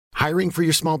Hiring for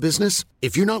your small business?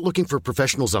 If you're not looking for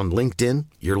professionals on LinkedIn,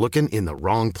 you're looking in the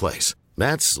wrong place.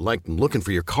 That's like looking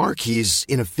for your car keys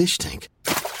in a fish tank.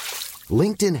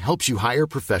 LinkedIn helps you hire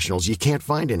professionals you can't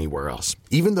find anywhere else,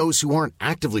 even those who aren't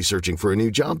actively searching for a new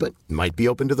job but might be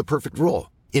open to the perfect role.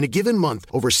 In a given month,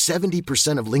 over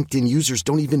 70% of LinkedIn users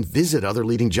don't even visit other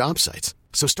leading job sites.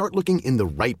 So start looking in the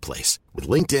right place. With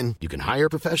LinkedIn, you can hire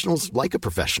professionals like a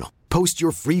professional. Post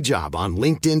your free job on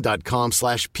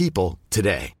linkedin.com/people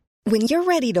today. When you're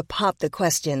ready to pop the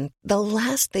question, the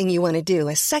last thing you want to do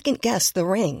is second-guess the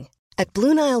ring. At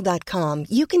BlueNile.com,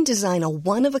 you can design a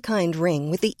one-of-a-kind ring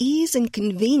with the ease and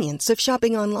convenience of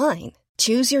shopping online.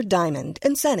 Choose your diamond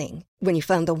and setting. When you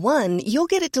find the one, you'll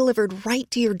get it delivered right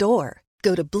to your door.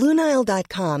 Go to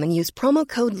BlueNile.com and use promo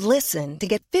code LISTEN to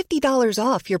get $50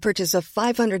 off your purchase of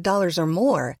 $500 or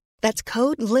more. That's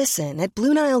code LISTEN at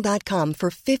BlueNile.com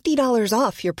for $50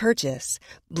 off your purchase.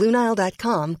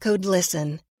 BlueNile.com, code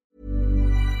LISTEN.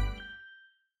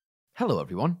 Hello,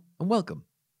 everyone, and welcome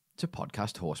to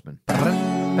Podcast Horseman.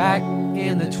 Back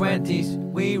in the 20s,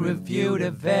 we reviewed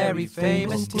a very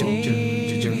famous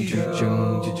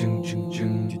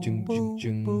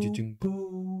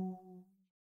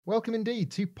Welcome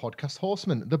indeed to Podcast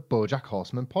Horseman, the BoJack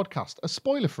Horseman podcast, a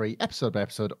spoiler-free,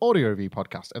 episode-by-episode audio review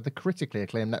podcast of the critically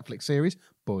acclaimed Netflix series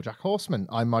BoJack Horseman.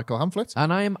 I'm Michael Hamflett.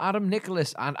 And I am Adam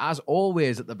Nicholas, and as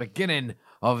always at the beginning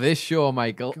of this show,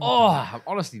 Michael, I'm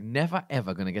honestly never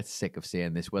ever going to get sick of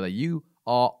saying this, whether you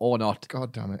are or not.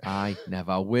 God damn it. I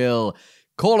never will.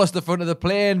 Call us the front of the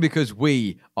plane because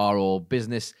we are all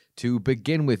business to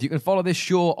begin with. You can follow this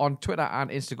show on Twitter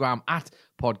and Instagram at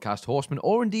Podcast Horseman,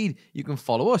 or indeed you can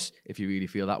follow us if you really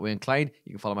feel that way inclined.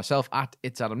 You can follow myself at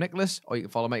It's Adam Nicholas, or you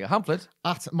can follow Michael Hamflett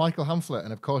at Michael Hamflett.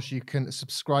 And of course, you can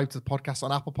subscribe to the podcast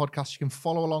on Apple Podcasts. You can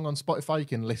follow along on Spotify. You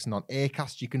can listen on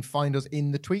Acast. You can find us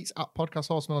in the tweets at Podcast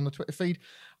Horseman on the Twitter feed.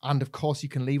 And of course, you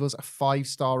can leave us a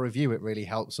 5-star review. It really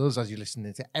helps us as you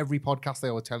listen to every podcast. They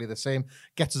all tell you the same.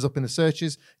 Gets us up in the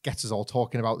searches, gets us all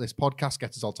talking about this podcast,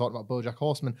 gets us all talking about BoJack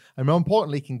Horseman, and more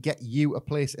importantly, can get you a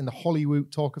place in the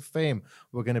Hollywood Talk of Fame.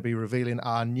 We're going to be revealing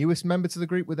our newest member to the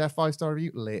group with their 5-star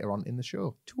review later on in the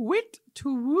show. Twit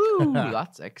to woo.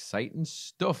 That's exciting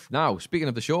stuff. Now, speaking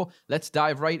of the show, let's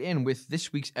dive right in with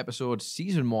this week's episode,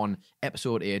 Season 1,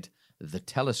 Episode 8, The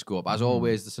Telescope. As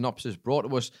always, the synopsis brought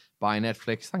to us by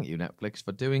Netflix. Thank you, Netflix,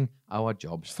 for doing our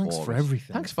jobs Thanks for us.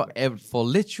 everything. Thanks for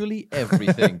literally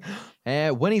everything.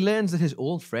 When he learns that his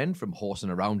old friend from horsing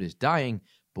around is dying,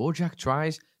 BoJack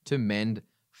tries to mend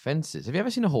fences. Have you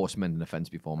ever seen a horse mending a fence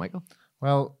before, Michael?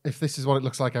 Well, if this is what it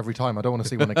looks like every time, I don't want to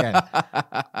see one again.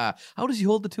 How does he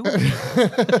hold the tool?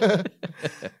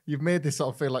 You've made this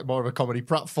sort of feel like more of a comedy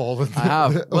pratfall than I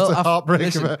have. Well,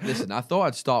 heartbreak. Listen, I thought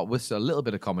I'd start with a little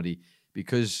bit of comedy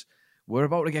because we're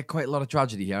about to get quite a lot of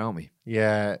tragedy here, aren't we?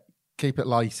 Yeah, keep it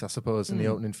light, I suppose, in the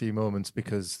opening few moments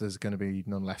because there's going to be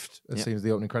none left as soon as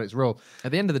the opening credits roll.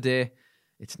 At the end of the day,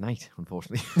 it's night,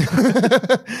 unfortunately.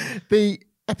 The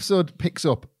episode picks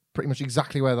up pretty much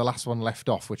exactly where the last one left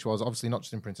off, which was obviously not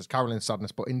just in Princess Carolyn's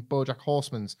sadness, but in BoJack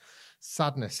Horseman's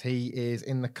sadness. He is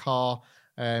in the car,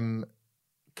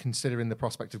 considering the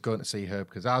prospect of going to see Herb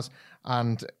Kazaz.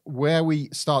 And where we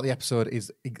start the episode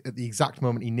is at the exact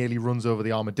moment he nearly runs over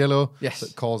the armadillo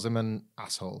that calls him an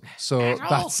asshole. So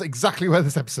that's exactly where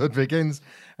this episode begins.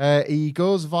 He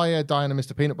goes via Diana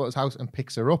Mr. Peanut Butter's house and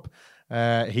picks her up.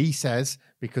 He says,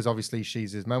 because obviously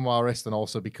she's his memoirist and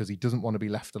also because he doesn't want to be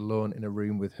left alone in a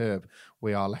room with Herb,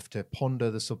 we are left to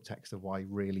ponder the subtext of why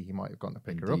really he might have gone to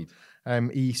pick her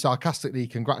up. He sarcastically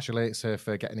congratulates her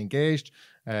for getting engaged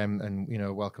and, you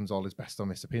know, welcomes all his best on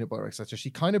Mr. Peanut Butter, etc. She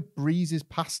kind of breezes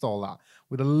past all that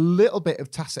with a little bit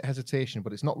of tacit hesitation,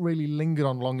 but it's not really lingered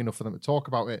on long enough for them to talk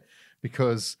about it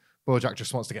because BoJack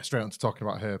just wants to get straight on to talking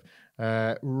about Herb.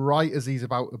 Right as he's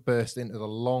about to burst into the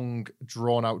long,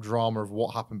 drawn-out drama of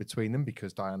what happened between them,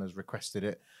 because Diana's requested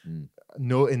it,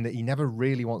 noting that he never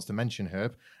really wants to mention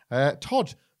Herb,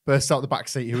 Todd bursts out the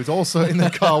backseat, who was also in the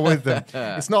car with them.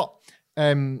 It's not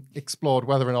explored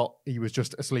whether or not he was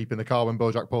just asleep in the car when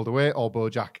BoJack pulled away, or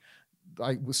BoJack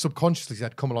subconsciously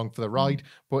said, come along for the ride,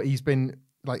 but he's been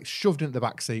shoved into the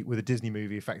back seat with a Disney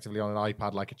movie effectively on an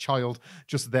iPad like a child,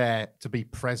 just there to be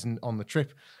present on the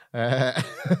trip.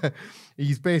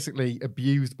 He's basically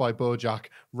abused by BoJack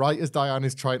right as Diane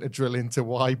is trying to drill into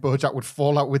why BoJack would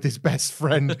fall out with his best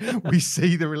friend. We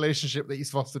see the relationship that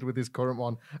he's fostered with his current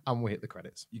one, and we hit the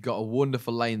credits. You got a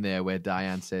wonderful line there where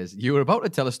Diane says, you were about to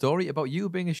tell a story about you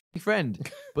being a shitty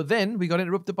friend, but then we got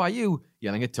interrupted by you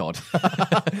yelling at Todd.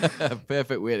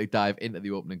 Perfect way to dive into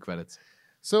the opening credits.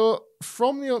 So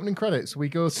from the opening credits, we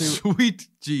go to Sweet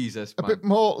Jesus, a bit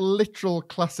more literal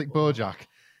classic BoJack,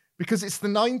 Because it's the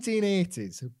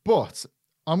 1980s, but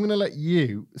I'm going to let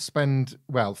you spend,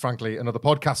 well, frankly, another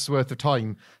podcast's worth of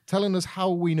time telling us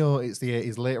how we know it's the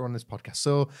 80s later on this podcast.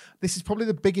 So this is probably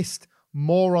the biggest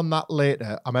more on that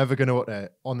later I'm ever going to utter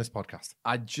on this podcast.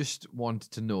 I just want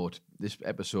to note this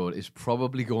episode is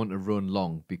probably going to run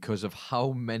long because of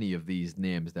how many of these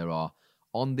names there are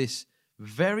on this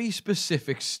very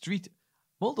specific street,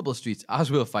 multiple streets,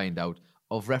 as we'll find out,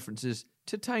 of references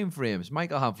to time frames.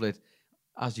 Michael Hamflett,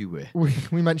 as you were.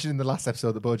 We mentioned in the last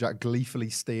episode that BoJack gleefully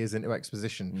steers into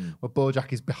exposition, where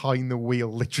BoJack is behind the wheel,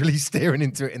 literally steering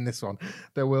into it in this one.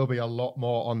 There will be a lot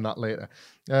more on that later.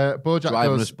 BoJack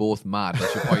driving us both mad, I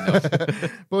should point out.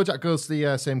 BoJack goes to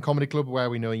the same comedy club where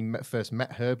we know he first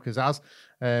met Herb Kazaz.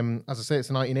 As I say, it's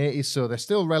the 1980s, so they're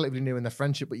still relatively new in their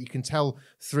friendship, but you can tell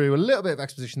through a little bit of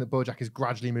exposition that BoJack is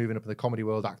gradually moving up in the comedy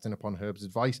world, acting upon Herb's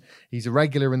advice. He's a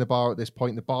regular in the bar at this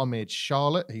point. The barmaid,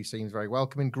 Charlotte, who seems very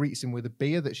welcoming, greets him with a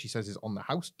beer that she says is on the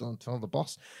house. Don't tell the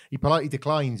boss. He politely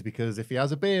declines because if he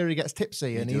has a beer, he gets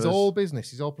tipsy, and he's all business.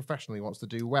 He's all professional. He wants to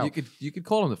do well. You could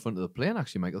call him the front of the plane,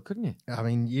 actually, Michael, couldn't you? I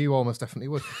mean, you almost definitely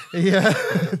would.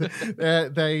 Yeah.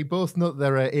 They both know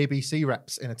there are ABC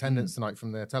reps in attendance tonight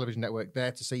from the television network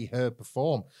there to see Herb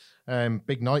perform.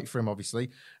 Big night for him,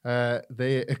 obviously.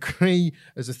 They agree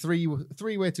as a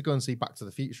three-way to go and see Back to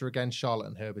the Future again. Charlotte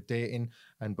and Herb are dating,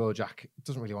 and BoJack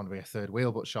doesn't really want to be a third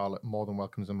wheel, but Charlotte more than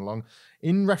welcomes them along.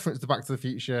 In reference to Back to the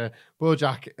Future,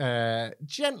 BoJack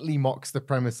gently mocks the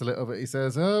premise a little bit. He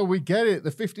says, "Oh, we get it.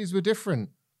 The 50s were different.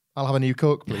 I'll have a new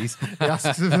Coke, please." He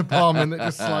asks of the barman that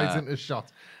just slides into a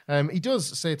shot. He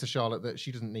does say to Charlotte that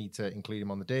she doesn't need to include him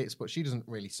on the dates, but she doesn't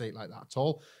really say it like that at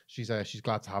all. She's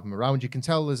glad to have him around. You can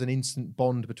tell there's an instant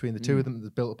bond between the two of them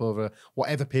that's built up over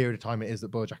whatever period of time it is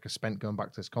that BoJack has spent going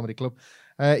back to this comedy club.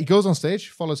 He goes on stage,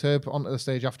 follows Herb onto the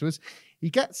stage afterwards. He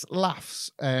gets laughs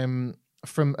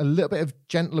from a little bit of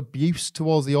gentle abuse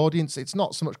towards the audience. It's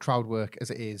not so much crowd work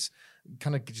as it is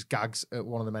kind of just gags at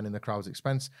one of the men in the crowd's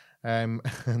expense. And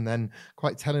then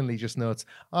quite tellingly just notes,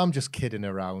 "I'm just kidding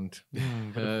around."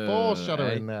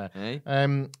 Foreshadowing there.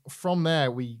 From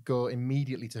there, we go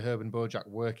immediately to Herb and BoJack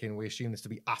working. We assume this to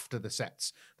be after the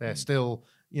sets. They're still,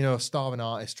 starving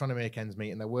artists trying to make ends meet,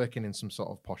 and they're working in some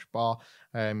sort of posh bar,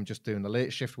 just doing the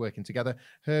late shift, working together.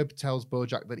 Herb tells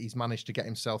BoJack that he's managed to get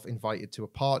himself invited to a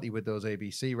party with those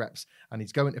ABC reps, and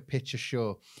he's going to pitch a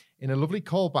show. In a lovely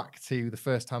callback to the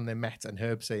first time they met, and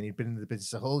Herb saying he'd been in the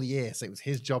business a whole year, so it was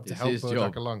his job to help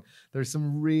BoJack along. There is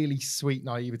some really sweet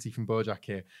naivety from BoJack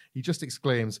here. He just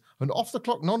exclaims, "An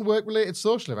off-the-clock, non-work related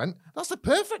social event? That's the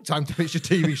perfect time to pitch a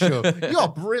TV show. You're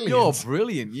brilliant." You're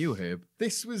brilliant, you, Herb.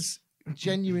 This was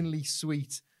genuinely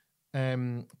sweet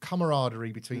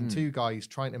camaraderie between two guys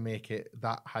trying to make it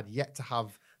that had yet to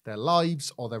have their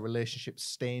lives or their relationships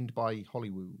stained by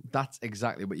Hollywood. That's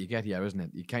exactly what you get here, isn't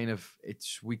it?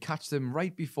 We catch them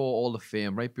right before all the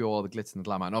fame, right before all the glitz and the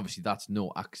glamour, and obviously that's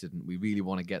no accident. We really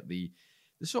want to get the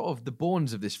sort of the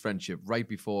bones of this friendship right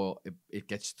before it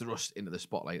gets thrust into the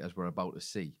spotlight, as we're about to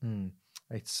see. And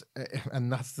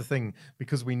that's the thing,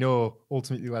 because we know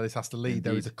ultimately where this has to lead. Indeed.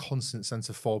 There is a constant sense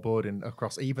of foreboding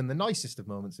across even the nicest of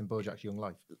moments in BoJack's young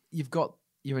life.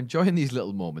 You're enjoying these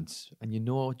little moments, and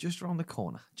just around the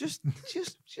corner, just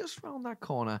round that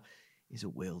corner is a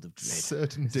world of dread.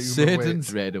 Certain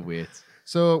dread awaits.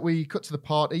 So we cut to the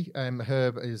party.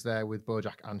 Herb is there with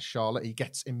BoJack and Charlotte. He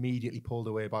gets immediately pulled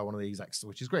away by one of the execs,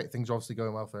 which is great. Things are obviously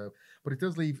going well for Herb. But it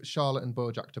does leave Charlotte and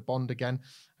BoJack to bond again.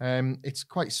 It's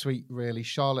quite sweet, really.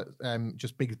 Charlotte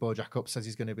just bigs BoJack up, says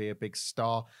he's going to be a big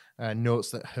star, notes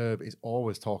that Herb is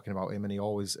always talking about him, and he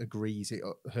always agrees.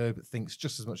 Herb thinks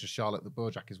just as much as Charlotte that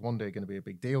BoJack is one day going to be a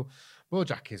big deal.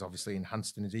 BoJack is obviously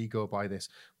enhanced in his ego by this,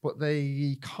 but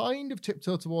they kind of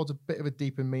tiptoe towards a bit of a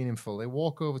deep and meaningful. They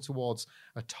walk over towards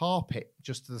a tar pit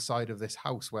just to the side of this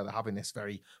house where they're having this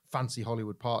very fancy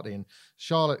Hollywood party, and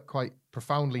Charlotte quite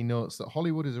profoundly notes that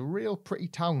Hollywood is a real pretty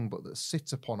town, but that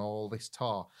sits upon all this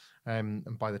tar, and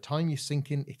by the time you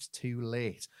sink in, it's too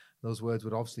late. Those words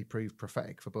would obviously prove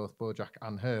prophetic for both BoJack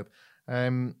and Herb.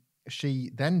 She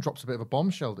then drops a bit of a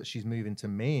bombshell that she's moving to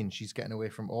Maine. She's getting away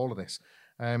from all of this.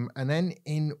 And then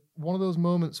in one of those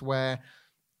moments where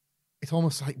it's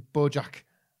almost like BoJack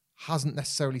hasn't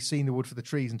necessarily seen the wood for the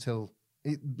trees until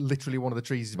literally one of the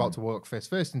trees is about to walk face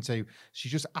first into, she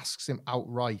just asks him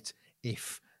outright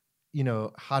if,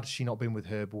 had she not been with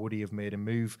Herb, would he have made a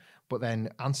move? But then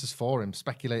answers for him,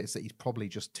 speculates that he's probably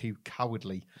just too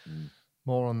cowardly.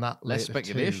 More on that later. Less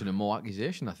speculation and more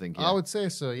accusation, I think. Yeah. I would say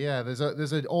so, yeah.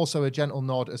 There's also a gentle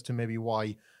nod as to maybe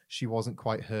why she wasn't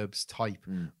quite Herb's type.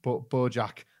 But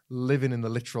BoJack living in the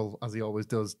literal, as he always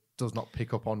does not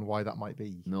pick up on why that might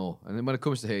be. No. And then when it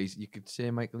comes to her, you could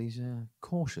say, Michael, he's a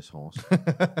cautious horse.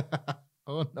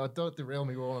 Oh, no, don't derail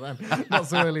me with one of them. Not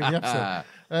so early in the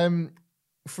episode.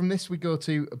 From this, we go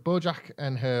to Bojack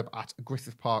and Herb at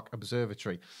Griffith Park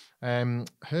Observatory.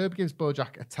 Herb gives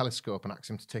Bojack a telescope and asks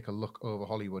him to take a look over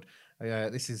Hollywood.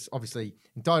 This is obviously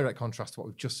in direct contrast to what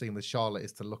we've just seen with Charlotte,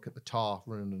 is to look at the tar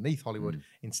running underneath Hollywood.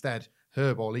 Instead,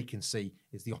 Herb, all he can see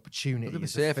is the opportunity, the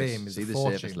is surface. the fame, is See the the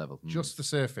fortune. surface level. Just the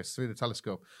surface through the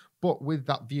telescope. But with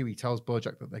that view, he tells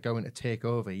Bojack that they're going to take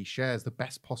over. He shares the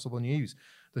best possible news.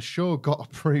 The show got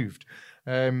approved.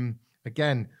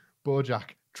 Again,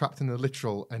 Bojack trapped in the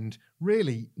literal and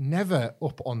really never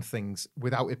up on things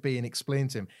without it being explained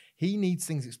to him. He needs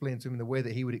things explained to him in the way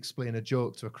that he would explain a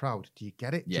joke to a crowd. Do you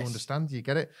get it? Yes. Do you understand? Do you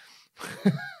get it?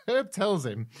 Herb tells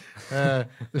him the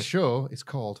show is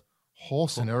called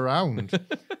Horsing Around.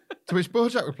 To which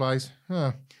Bojack replies,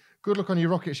 good luck on your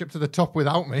rocket ship to the top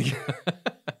without me.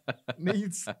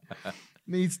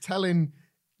 needs telling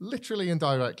literally and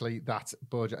directly that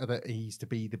Bojack, that he's to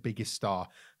be the biggest star.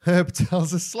 Herb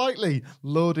tells a slightly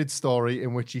loaded story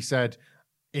in which he said,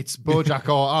 it's Bojack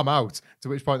or I'm out. To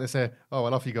which point they say, oh,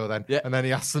 well, off you go then. Yeah. And then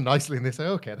he asks them nicely and they say,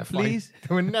 okay, they're fine. Please.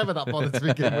 They were never that bothered to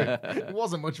begin with. It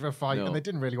wasn't much of a fight No. and they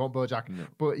didn't really want Bojack, No.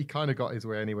 but he kind of got his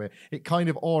way anyway. It kind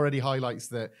of already highlights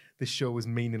that this show was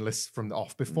meaningless from the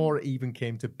off. Before it even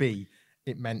came to be,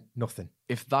 it meant nothing.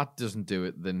 If that doesn't do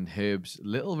it, then Herb's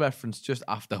little reference just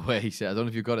after where he said, I don't know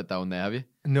if you've got it down there, have you?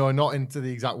 No, not into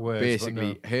the exact words.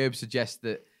 Basically, Herb suggests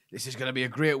that this is going to be a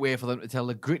great way for them to tell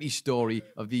the gritty story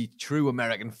of the true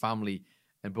American family.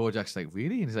 And Bojack's like,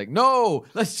 really? And he's like, no,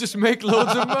 let's just make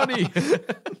loads of money.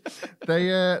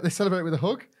 They celebrate with a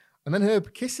hug, and then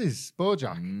Herb kisses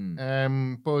Bojack.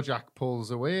 Bojack pulls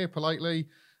away politely,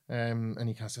 and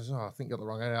he kind of says, oh, I think you're the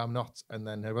wrong area, I'm not. And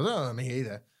then Herb goes, oh, me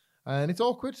either. And it's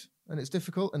awkward, and it's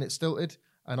difficult, and it's stilted.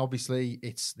 And obviously,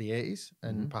 it's the 80s,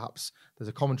 and perhaps there's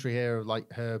a commentary here of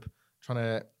like Herb trying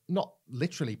to not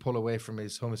literally pull away from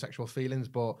his homosexual feelings,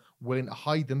 but willing to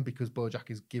hide them because Bojack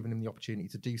is giving him the opportunity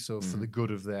to do so for the good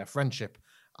of their friendship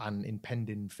and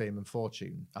impending fame and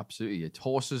fortune. Absolutely. It's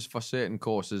horses for certain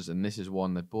courses, and this is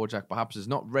one that Bojack perhaps is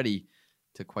not ready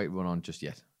to quite run on just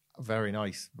yet. Very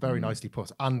nice. Very nicely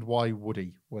put. And why would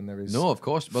he when there is No, of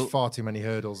course. Well, far too many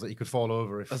hurdles that he could fall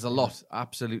over? If there's a lot,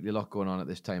 absolutely a lot going on at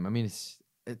this time. I mean,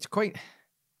 it's quite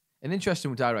an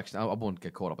interesting direction. I won't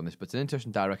get caught up on this, but it's an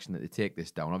interesting direction that they take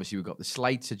this down. Obviously, we got the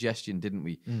slight suggestion, didn't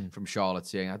we, from Charlotte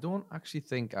saying, I don't actually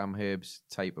think I'm Herb's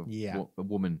type of a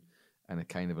woman. And it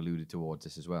kind of alluded towards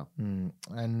this as well.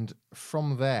 And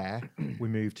from there, we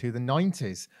move to the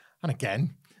 90s. And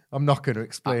again, I'm not going to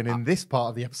explain in this part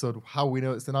of the episode how we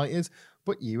know it's the 90s,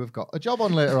 but you have got a job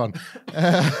on later on.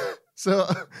 So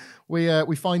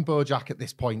we find Bojack at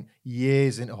this point,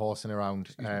 years into horsing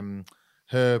around.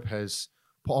 Herb has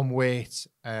put on weight.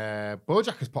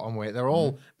 Bojack has put on weight. They're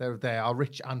all they are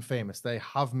rich and famous. They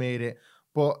have made it,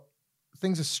 but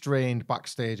things are strained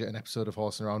backstage at an episode of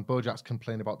Horsing Around. Bojack's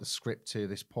complaining about the script to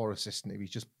this poor assistant who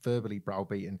he's just verbally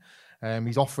browbeaten.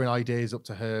 He's offering ideas up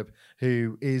to Herb,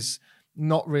 who is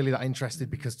not really that interested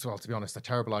because, well, to be honest, they're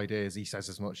terrible ideas. He says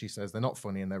as much. He says they're not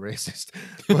funny and they're racist.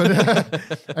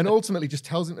 But, and ultimately just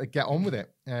tells him to get on with it.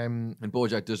 And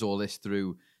Bojack does all this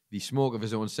through the smoke of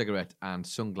his own cigarette and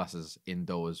sunglasses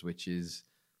indoors, which is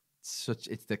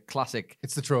it's the classic,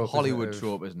 it's the trope, Hollywood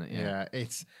trope, isn't it? Yeah,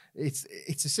 it's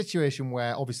a situation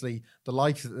where obviously the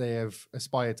life that they have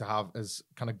aspired to have has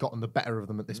kind of gotten the better of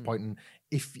them at this point. And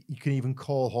if you can even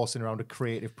call Horsing Around a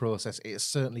creative process, it has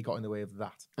certainly got in the way of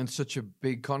that. And such a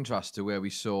big contrast to where we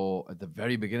saw at the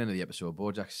very beginning of the episode,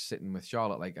 Bojack sitting with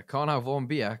Charlotte like, I can't have one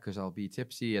beer because I'll be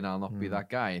tipsy and I'll not be that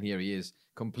guy. And here he is,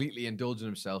 completely indulging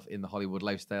himself in the Hollywood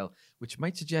lifestyle, which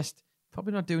might suggest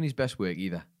probably not doing his best work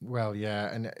either. Well,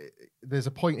 yeah, and there's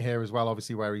a point here as well,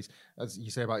 obviously, where he's, as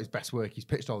you say about his best work, he's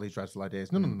pitched all these dreadful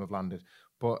ideas. None of them have landed.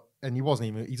 And he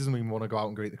doesn't even want to go out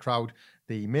and greet the crowd.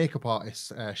 The makeup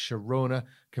artist, Sharona,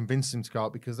 convinced him to go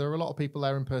out because there are a lot of people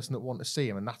there in person that want to see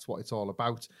him, and that's what it's all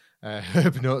about.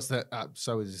 Herb notes that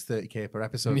so is his 30k per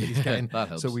episode that he's getting. That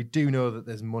helps. So we do know that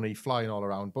there's money flying all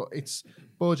around, but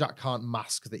Bojack can't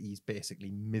mask that he's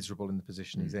basically miserable in the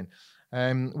position he's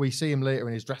in. We see him later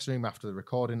in his dressing room after the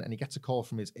recording, and he gets a call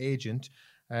from his agent,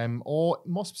 or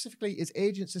more specifically, his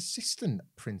agent's assistant,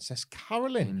 Princess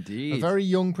Carolyn. Indeed. A very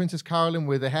young Princess Carolyn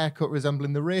with a haircut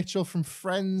resembling the Rachel from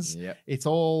Friends. Yep. It's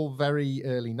all very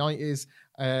early 90s.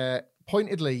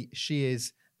 Pointedly, she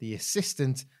is the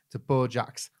assistant to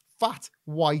Bojack's fat,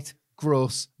 white,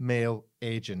 gross male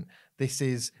agent. This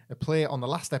is a play on the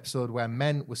last episode where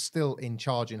men were still in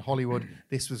charge in Hollywood.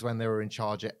 This was when they were in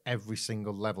charge at every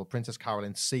single level. Princess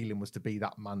Caroline's ceiling was to be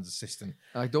that man's assistant.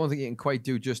 I don't think you can quite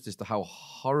do justice to how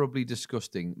horribly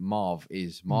disgusting Marv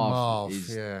is. Marv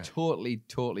is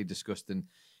totally disgusting.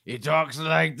 He talks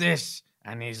like this,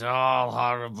 and he's all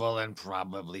horrible and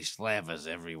probably slavers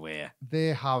everywhere. They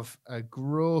have a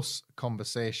gross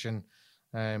conversation,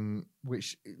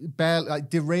 which barely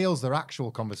derails their actual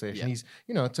conversation. Yeah. He's,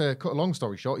 to cut a long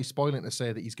story short, he's spoiling to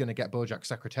say that he's going to get Bojack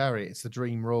secretary. It's the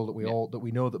dream role that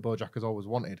we know that Bojack has always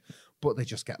wanted, but they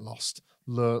just get lost,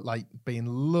 being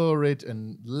lurid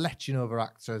and leching over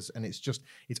actors, and it's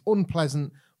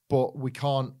unpleasant. But we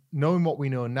can't, knowing what we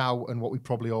know now and what we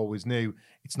probably always knew,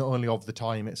 it's not only of the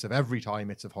time, it's of every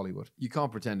time, it's of Hollywood. You can't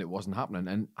pretend it wasn't happening.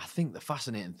 And I think the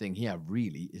fascinating thing here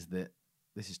really is that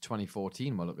this is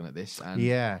 2014 we're looking at this.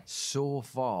 And so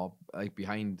far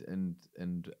behind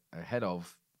and ahead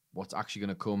of what's actually going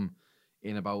to come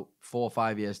in about 4 or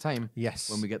 5 years' time. Yes.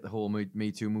 When we get the whole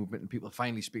Me Too movement and people are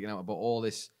finally speaking out about all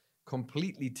this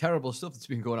completely terrible stuff that's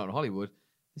been going on in Hollywood.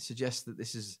 This suggests that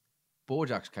this is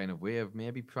Bojack's kind of way of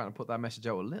maybe trying to put that message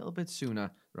out a little bit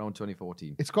sooner, around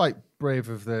 2014. It's quite brave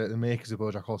of the makers of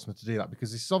BoJack Horseman to do that,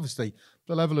 because this is obviously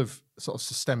the level of sort of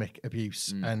systemic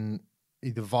abuse and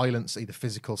either violence, either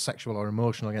physical, sexual, or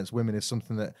emotional against women is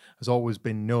something that has always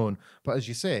been known. But as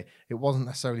you say, it wasn't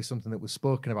necessarily something that was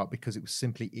spoken about because it was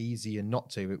simply easier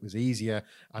not to. It was easier,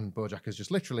 and Bojack has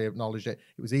just literally acknowledged it,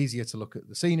 it was easier to look at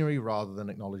the scenery rather than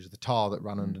acknowledge the tar that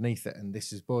ran underneath it. And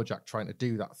this is Bojack trying to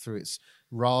do that through its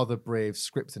rather brave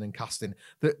scripting and casting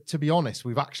that, to be honest,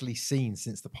 we've actually seen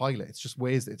since the pilot. It's just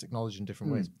ways that it's acknowledged in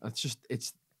different ways.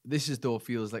 This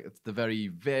feels like it's the very,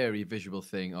 very visual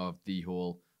thing of the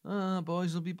whole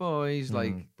boys will be boys,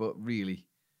 but really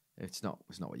it's not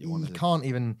what you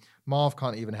want. Marv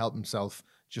can't even help himself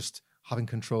just having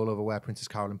control over where Princess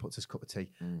Caroline puts his cup of tea.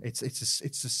 It's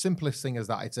the simplest thing as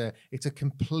that. It's a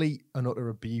complete and utter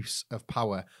abuse of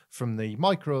power from the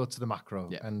micro to the macro.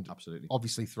 Yeah, and absolutely.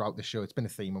 Obviously throughout the show it's been a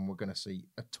theme, and we're going to see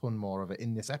a ton more of it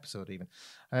in this episode even.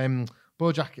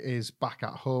 Bojack is back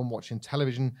at home watching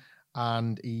television,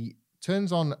 and he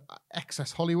turns on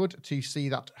Access Hollywood to see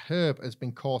that Herb has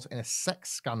been caught in a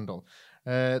sex scandal.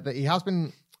 That he has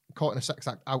been caught in a sex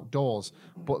act outdoors,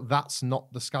 but that's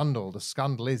not the scandal. The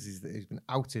scandal is that he's been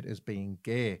outed as being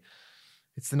gay.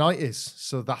 It's the 90s,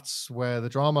 so that's where the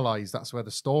drama lies. That's where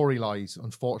the story lies,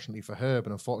 unfortunately for Herb,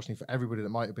 and unfortunately for everybody that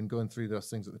might have been going through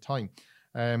those things at the time.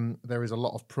 There is a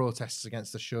lot of protests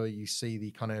against the show. You see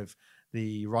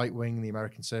the right wing, the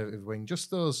American conservative wing, just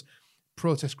those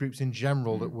protest groups in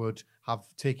general that would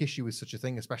take issue with such a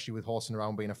thing, especially with Horsing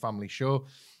Around being a family show.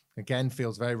 Again,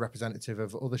 feels very representative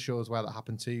of other shows where that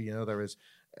happened too. There is,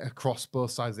 across both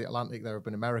sides of the Atlantic, there have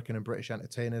been American and British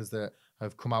entertainers that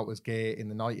have come out as gay in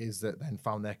the 90s that then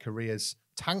found their careers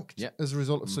tanked as a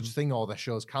result of such a thing, or their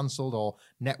shows cancelled, or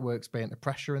networks being under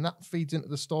pressure, and that feeds into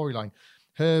the storyline.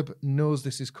 Herb knows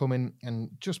this is coming and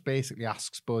just basically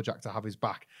asks Bojack to have his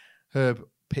back. Herb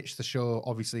pitched the show,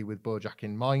 obviously, with Bojack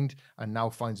in mind, and now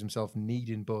finds himself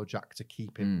needing Bojack to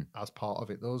keep him as part of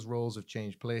it. Those roles have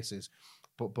changed places,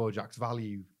 but Bojack's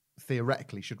value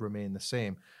theoretically should remain the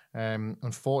same.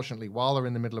 Unfortunately, while they're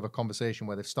in the middle of a conversation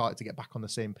where they've started to get back on the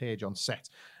same page on set,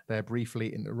 they're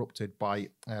briefly interrupted by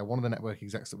one of the network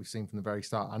execs that we've seen from the very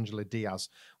start, Angela Diaz.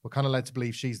 We're kind of led to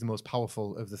believe she's the most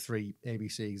powerful of the three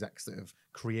ABC execs that have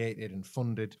created and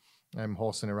funded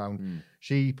Horsing Around.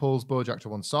 She pulls Bojack to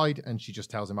one side and she just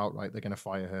tells him outright they're going to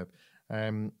fire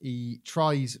Herb. He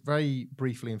tries very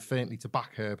briefly and faintly to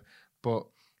back Herb, but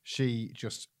she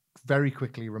just very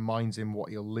quickly reminds him what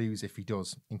he'll lose if he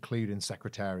does, including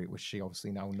Secretariat, which she obviously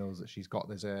now knows that she's got.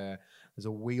 There's a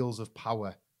wheels of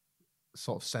power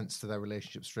sort of sense to their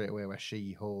relationship straight away, where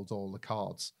she holds all the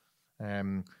cards.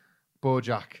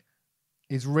 Bojack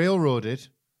is railroaded,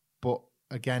 but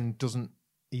again doesn't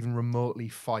even remotely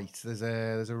fight. There's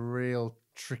a real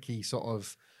tricky sort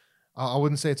of, I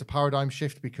wouldn't say it's a paradigm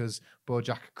shift, because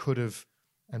Bojack could have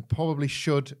and probably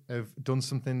should have done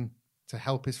something to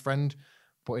help his friend,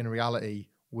 but in reality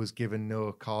was given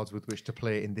no cards with which to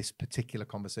play in this particular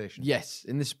conversation. Yes,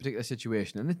 in this particular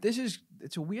situation. And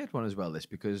it's a weird one as well, this,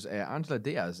 because Angela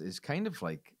Diaz is kind of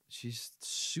like, she's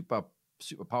super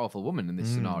powerful woman in this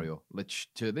scenario. Which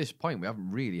to this point, we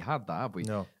haven't really had that, have we?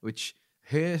 No. Which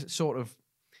her sort of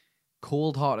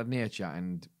cold-hearted nature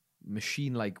and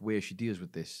machine-like way she deals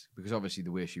with this, because obviously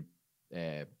the way she...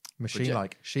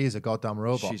 machine-like. She is a goddamn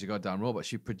robot. She's a goddamn robot.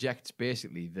 She projects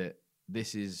basically that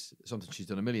this is something she's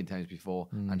done a million times before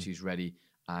and she's ready,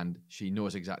 and she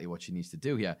knows exactly what she needs to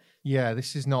do here. Yeah,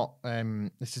 this is not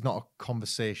a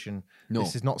conversation. No.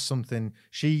 This is not something.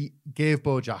 She gave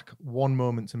Bojack one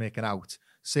moment to make an out,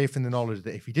 safe in the knowledge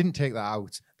that if he didn't take that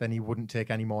out, then he wouldn't take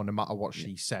any more no matter what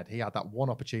she said. He had that one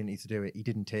opportunity to do it. He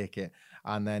didn't take it.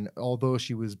 And then although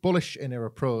she was bullish in her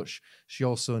approach, she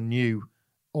also knew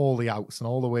all the outs and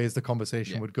all the ways the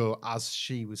conversation would go as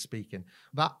she was speaking.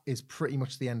 That is pretty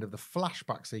much the end of the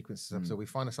flashback sequences episode. We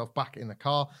find ourselves back in the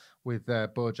car with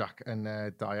Bojack and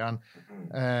Diane.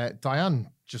 Diane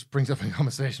just brings up in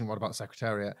conversation, what about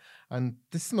Secretariat? And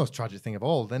this is the most tragic thing of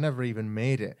all. They never even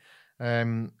made it.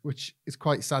 Which is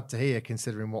quite sad to hear,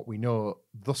 considering what we know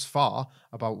thus far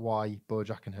about why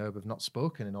Bojack and Herb have not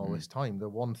spoken in all this time. The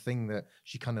one thing that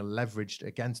she kind of leveraged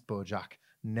against Bojack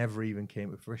never even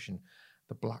came to fruition.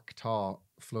 The black tar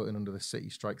floating under the city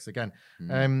strikes again.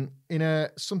 In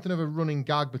something of a running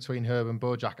gag between Herb and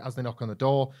Bojack, as they knock on the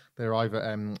door, they arrive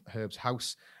at Herb's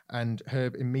house, and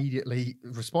Herb immediately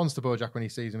responds to Bojack when he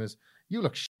sees him as, "You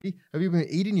look shitty. Have you been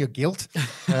eating your guilt?"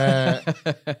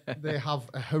 They have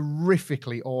a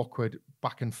horrifically awkward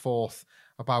back and forth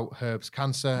about Herb's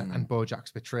cancer and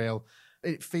Bojack's betrayal.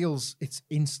 It feels it's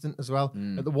instant as well.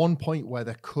 At the one point where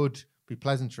there could be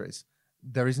pleasantries,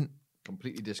 there isn't.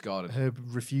 Completely discarded. Herb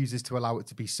refuses to allow it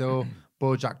to be so.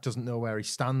 Bojack doesn't know where he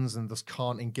stands and thus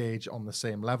can't engage on the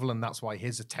same level, and that's why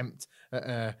his attempt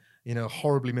at a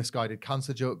horribly misguided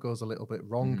cancer joke goes a little bit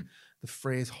wrong. The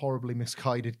phrase "horribly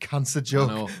misguided cancer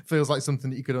joke" feels like something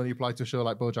that you could only apply to a show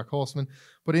like BoJack Horseman.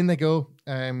 But in they go.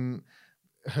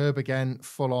 Herb again,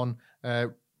 full on.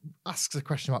 Asks a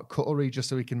question about cutlery just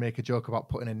so he can make a joke about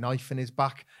putting a knife in his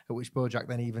back, at which Bojack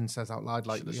then even says out loud,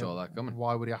 like, saw that coming.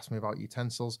 "Why would he ask me about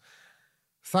utensils?"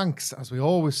 Thanks, as we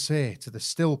always say, to the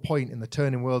still point in the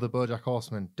turning world of BoJack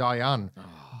Horseman, Diane,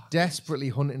 desperately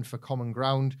hunting for common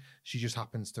ground. She just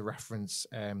happens to reference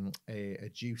a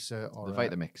juicer or the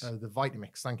Vitamix. The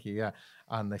Vitamix, thank you, yeah.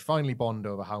 And they finally bond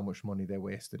over how much money they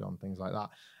wasted on things like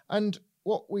that. And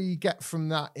what we get from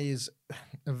that is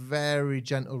a very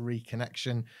gentle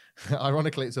reconnection.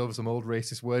 Ironically, it's over some old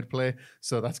racist wordplay.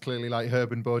 So that's clearly like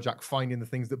Herb and Bojack finding the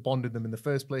things that bonded them in the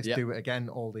first place, do it again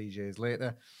all these years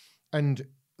later. And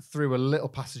through a little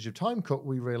passage of time cut,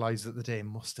 we realise that the day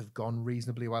must have gone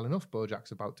reasonably well enough.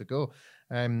 Bojack's about to go.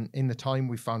 In the time,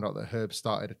 we found out that Herb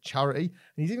started a charity, and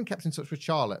he's even kept in touch with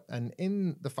Charlotte. And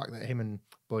in the fact that him and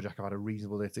Bojack have had a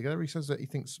reasonable day together, he says that he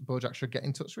thinks Bojack should get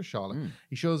in touch with Charlotte.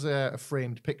 He shows a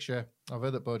framed picture of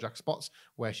her that Bojack spots,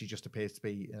 where she just appears to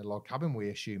be in a log cabin,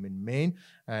 we assume in Maine,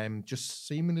 just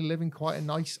seemingly living quite a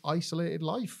nice, isolated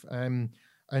life. And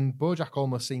Bojack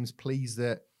almost seems pleased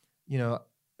that,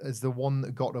 as the one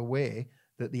that got away,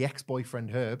 that the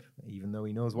ex-boyfriend Herb, even though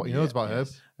he knows what he knows about Herb,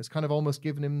 has kind of almost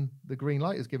given him the green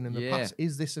light, has given him the pass.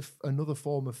 Is this another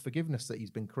form of forgiveness that he's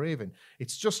been craving?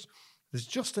 It's just, there's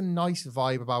just a nice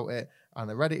vibe about it, and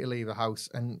they're ready to leave the house,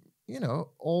 and,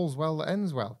 all's well that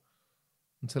ends well,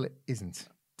 until it isn't.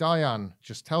 Diane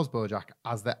just tells Bojack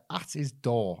as they're at his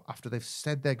door after they've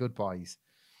said their goodbyes,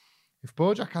 if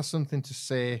Bojack has something to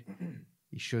say,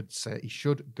 he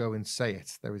should go and say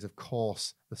it. There is, of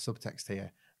course, the subtext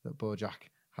here that Bojack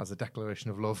has a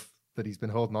declaration of love that he's been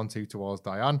holding on to towards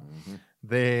Diane.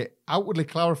 They outwardly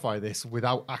clarify this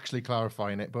without actually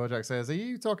clarifying it. Bojack says, "Are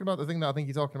you talking about the thing that I think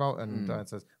you're talking about?" And Diane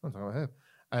says, "I'm talking about Herb."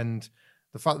 And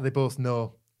the fact that they both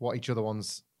know what each other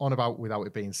one's on about without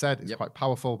it being said is quite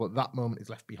powerful, but that moment is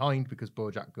left behind because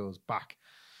Bojack goes back.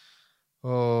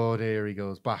 Oh dear, he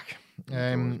goes back. He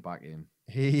goes back in.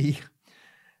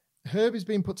 Herb is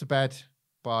being put to bed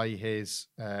by his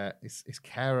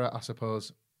carer, I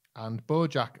suppose, and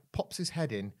Bojack pops his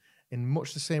head in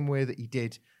much the same way that he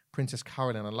did Princess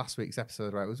Carolyn on last week's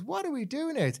episode, where it was, "What are we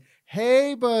doing it?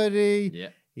 Hey, buddy." Yeah.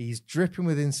 He's dripping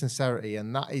with insincerity,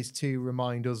 and that is to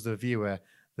remind us, the viewer,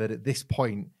 that at this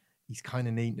point, he's kind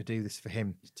of needing to do this for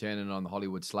him. He's turning on the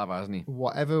Hollywood slaver, hasn't he?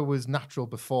 Whatever was natural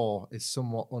before is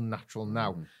somewhat unnatural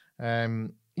now.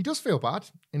 He does feel bad,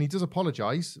 and he does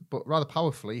apologise, but rather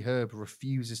powerfully, Herb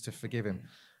refuses to forgive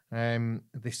him.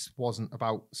 This wasn't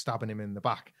about stabbing him in the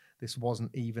back. This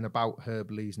wasn't even about Herb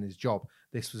losing his job.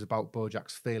 This was about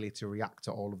Bojack's failure to react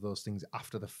to all of those things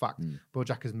after the fact.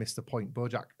 Bojack has missed the point.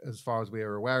 Bojack, as far as we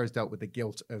are aware, has dealt with the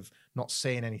guilt of not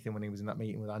saying anything when he was in that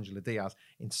meeting with Angela Diaz.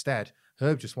 Instead,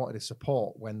 Herb just wanted his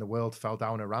support when the world fell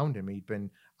down around him. He'd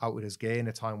been outed as gay in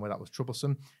a time where that was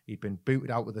troublesome. He'd been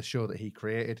booted out of the show that he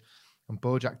created. And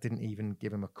Bojack didn't even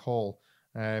give him a call.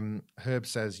 Herb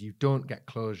says, "You don't get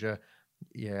closure."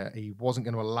 Yeah, he wasn't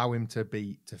going to allow him to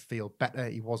feel better.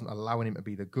 He wasn't allowing him to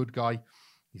be the good guy.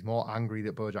 He's more angry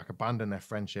that Bojack abandoned their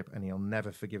friendship, and he'll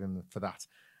never forgive him for that.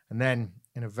 And then,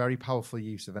 in a very powerful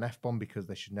use of an F-bomb, because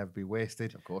they should never be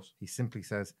wasted, Of course. he simply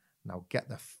says, "Now get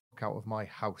the fuck out of my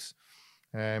house."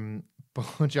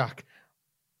 Bojack,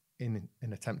 in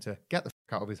an attempt to get the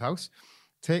fuck out of his house,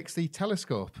 takes the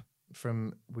telescope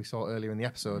from we saw earlier in the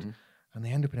episode, and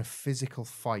they end up in a physical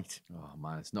fight. Oh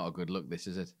man, it's not a good look, this,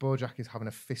 is it? Bojack is having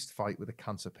a fist fight with a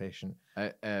cancer patient.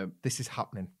 This is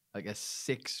happening. Like a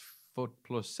 6 foot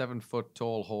plus 7 foot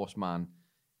tall horseman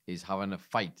is having a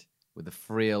fight with a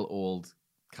frail old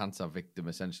cancer victim,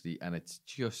 essentially, and it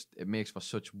makes for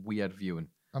such weird viewing.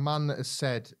 A man that has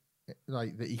said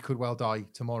like that he could well die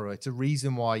tomorrow. It's a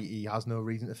reason why he has no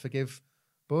reason to forgive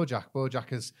Bojack. Bojack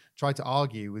has tried to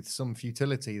argue with some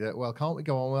futility that, well, can't we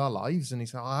go on with our lives? And he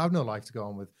said, I have no life to go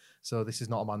on with. So this is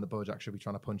not a man that Bojack should be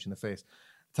trying to punch in the face.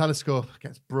 The telescope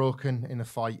gets broken in a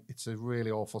fight. It's a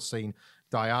really awful scene.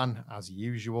 Diane, as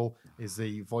usual, is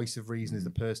the voice of reason, is the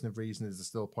person of reason, is the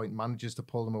still point, manages to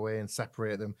pull them away and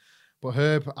separate them. But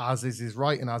Herb, as is his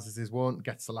right and as is his wont,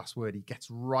 gets the last word. He gets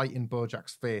right in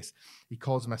Bojack's face. He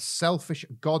calls him a selfish,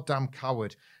 goddamn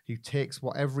coward who takes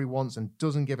whatever he wants and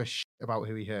doesn't give a shit about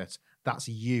who he hurts. That's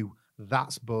you.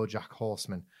 That's Bojack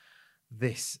Horseman.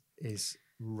 This is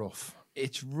rough.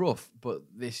 It's rough, but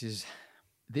this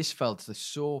felt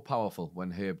so powerful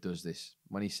when Herb does this,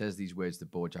 when he says these words to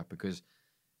Bojack, because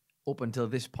up until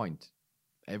this point,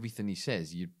 everything he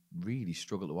says, you really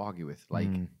struggle to argue with. Like,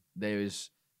 there is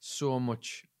so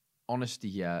much honesty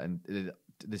here, and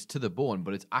it's to the bone,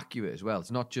 but it's accurate as well.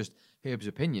 It's not just Herb's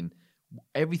opinion.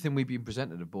 Everything we've been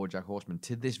presented of Bojack Horseman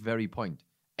to this very point,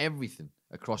 everything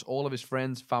across all of his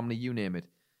friends, family, you name it,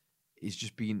 is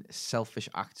just been selfish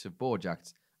acts of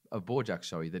Bojack,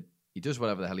 that he does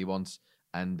whatever the hell he wants,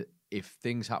 and if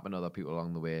things happen to other people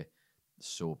along the way,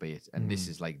 so be it. And this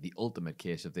is like the ultimate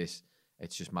case of this.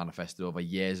 It's just manifested over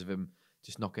years of him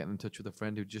just not getting in touch with a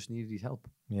friend who just needed his help.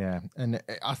 Yeah, and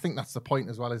I think that's the point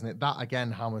as well, isn't it? That,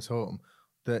 again, hammers home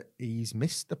that he's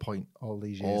missed the point all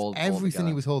these years. Everything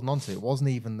he was holding on to, it wasn't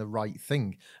even the right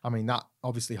thing. I mean, that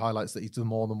obviously highlights that he's done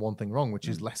more than one thing wrong, which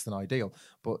is less than ideal.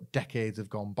 But decades have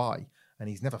gone by, and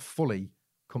he's never fully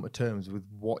come to terms with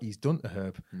what he's done to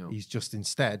Herb. No. He's just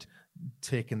instead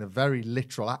taken the very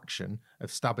literal action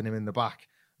of stabbing him in the back.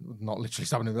 Not literally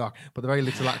stabbing him in the back, but the very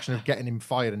literal action of getting him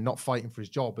fired and not fighting for his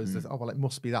job is that, oh, well, it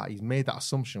must be that. He's made that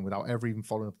assumption without ever even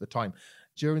following up the time.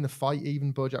 During the fight,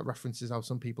 even Bojack references how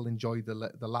some people enjoyed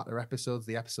the latter episodes,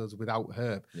 the episodes without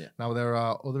Herb. Yeah. Now, there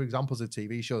are other examples of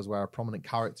TV shows where a prominent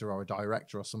character or a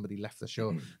director or somebody left the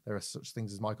show. There are such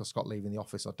things as Michael Scott leaving The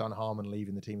Office or Dan Harmon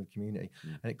leaving the team of Community.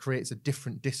 And it creates a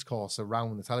different discourse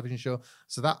around the television show.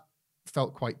 So that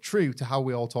felt quite true to how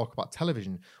we all talk about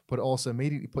television, but it also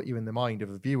immediately put you in the mind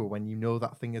of a viewer when you know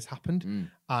that thing has happened,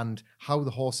 and how the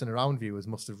Horsing Around viewers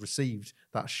must have received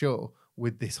that show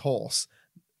with this horse,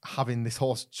 having this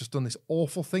horse just done this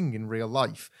awful thing in real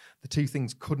life. The two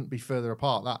things couldn't be further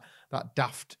apart. That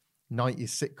daft 90s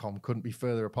sitcom couldn't be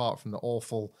further apart from the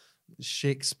awful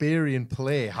Shakespearean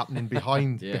play happening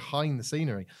behind the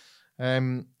scenery.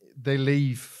 They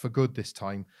leave for good this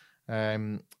time.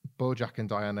 Bojack and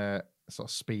Diana sort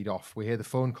of speed off. We hear the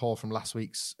phone call from last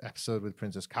week's episode with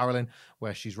Princess Carolyn,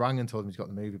 where she's rang and told him he's got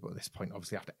the movie. But at this point,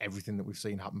 obviously, after everything that we've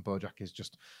seen happen, Bojack is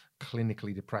just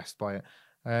clinically depressed by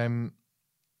it.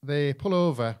 They pull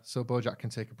over so Bojack can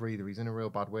take a breather. He's in a real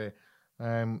bad way.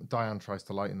 Diane tries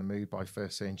to lighten the mood by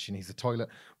first saying she needs a toilet,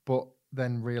 but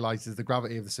then realizes the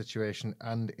gravity of the situation,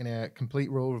 and in a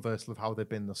complete role reversal of how they've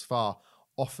been thus far,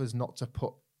 offers not to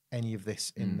put any of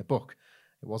this in the book.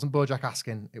 It wasn't Bojack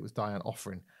asking, it was Diane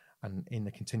offering. And in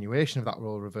the continuation of that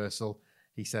role reversal,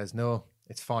 he says, no,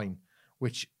 it's fine,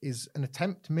 which is an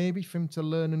attempt maybe for him to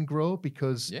learn and grow,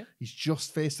 because he's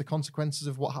just faced the consequences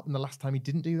of what happened the last time he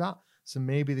didn't do that. So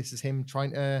maybe this is him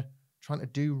trying to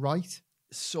do right.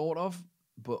 Sort of,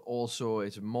 but also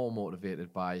it's more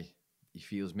motivated by he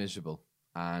feels miserable,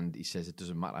 and he says it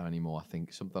doesn't matter anymore. I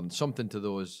think something to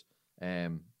those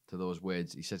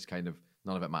words. He says kind of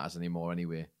none of it matters anymore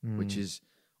anyway, which is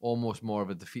almost more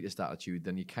of a defeatist attitude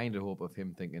than you kind of hope of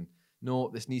him thinking, no,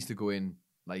 this needs to go in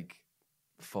like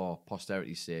for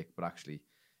posterity's sake. But actually,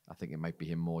 I think it might be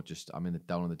him more just, I'm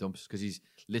down in the dumps, because he's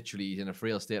in a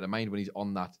frail state of mind when he's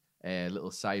on that little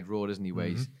side road, isn't he? Where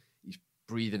he's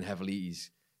breathing heavily,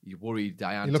 he's worried.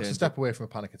 Diane, he looks a step away from a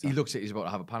panic attack. He looks like he's about to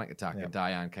have a panic attack, and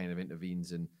Diane kind of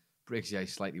intervenes and breaks the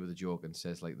ice slightly with a joke and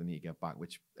says like they need to get back,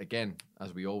 which again,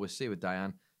 as we always say with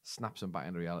Diane, snaps him back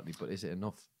into reality. But is it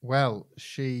enough? Well,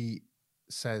 she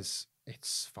says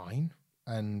it's fine,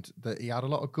 and that he had a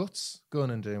lot of guts going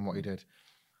and doing what he did.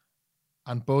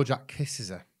 And Bojack kisses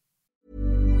her.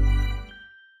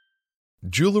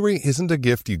 Jewelry isn't a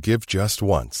gift you give just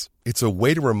once. It's a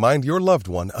way to remind your loved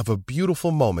one of a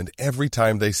beautiful moment every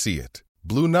time they see it.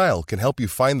 Blue Nile can help you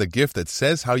find the gift that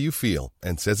says how you feel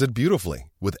and says it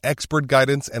beautifully, with expert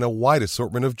guidance and a wide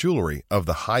assortment of jewelry of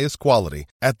the highest quality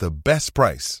at the best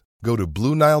price. Go to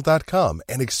BlueNile.com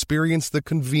and experience the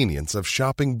convenience of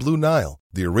shopping Blue Nile,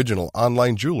 the original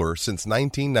online jeweler since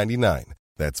 1999.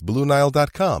 That's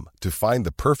BlueNile.com to find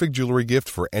the perfect jewelry gift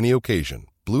for any occasion.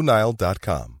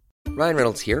 BlueNile.com. Ryan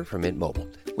Reynolds here from Mint Mobile.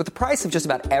 With the price of just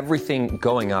about everything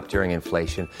going up during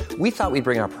inflation, we thought we'd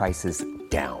bring our prices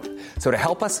down. So to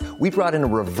help us, we brought in a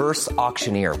reverse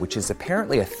auctioneer, which is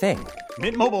apparently a thing.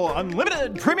 Mint Mobile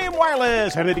Unlimited Premium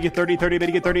Wireless. How to get 30, 30, bit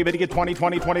to get 30, bit to get 20,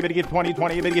 20, 20, bit to get 20,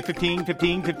 20, bit to get 15,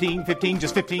 15, 15, 15,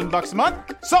 just $15 a month?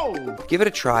 Sold! Give it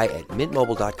a try at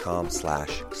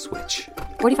mintmobile.com/switch.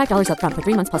 $45 up front for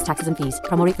 3 months plus taxes and fees.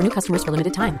 Promo rate for new customers for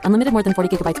limited time. Unlimited more than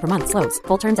 40 gigabytes per month. Slows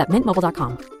full terms at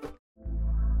mintmobile.com.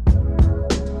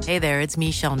 Hey there, it's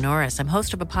Michelle Norris. I'm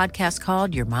host of a podcast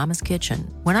called Your Mama's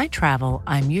Kitchen. When I travel,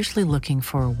 I'm usually looking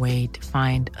for a way to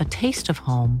find a taste of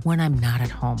home when I'm not at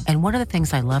home. And one of the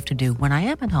things I love to do when I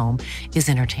am at home is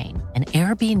entertain. And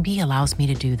Airbnb allows me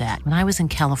to do that. When I was in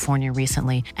California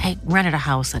recently, I rented a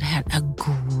house that had a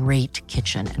great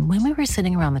kitchen. And when we were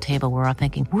sitting around the table, we were all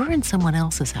thinking, we're in someone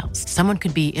else's house. Someone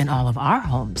could be in all of our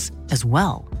homes as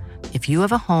well. If you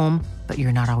have a home, but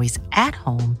you're not always at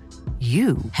home,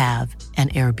 you have an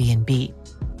Airbnb.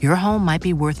 Your home might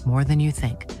be worth more than you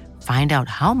think. Find out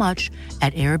how much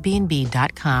at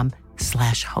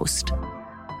airbnb.com/host.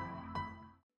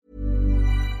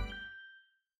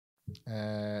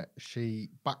 She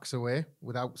backs away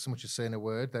without so much as saying a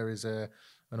word. There is an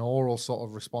oral sort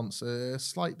of response, a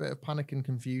slight bit of panic and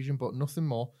confusion, but nothing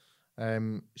more.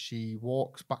 She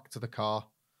walks back to the car.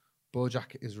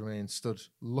 Bojack is remaining stood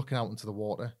looking out into the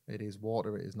water. It is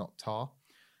water, it is not tar.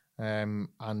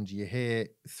 And you hear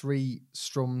 3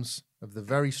 strums of the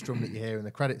very strum that you hear in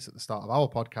the credits at the start of our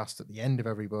podcast at the end of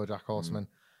every BoJack Horseman.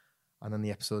 And then the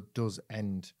episode does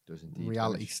end. Does indeed.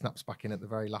 Reality snaps back in at the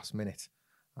very last minute,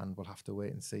 and we'll have to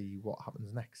wait and see what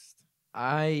happens next.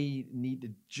 I need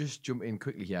to just jump in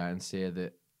quickly here and say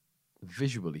that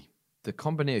visually, the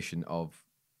combination of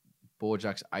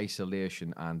BoJack's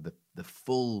isolation and the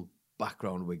full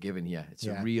background we're given here,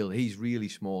 he's really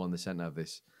small in the center of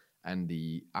this. And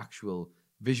the actual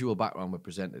visual background we're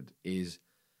presented it's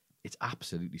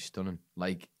absolutely stunning.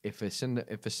 Like if a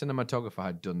cinematographer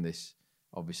had done this,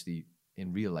 obviously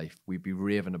in real life, we'd be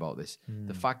raving about this.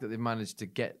 The fact that they've managed to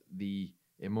get the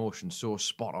emotion so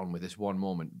spot on with this one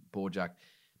moment, Bojack,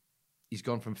 he's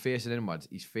gone from facing inwards,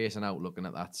 he's facing out, looking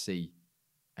at that sea,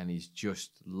 and he's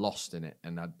just lost in it.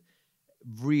 And that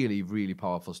really, really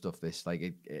powerful stuff. This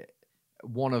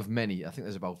one of many. I think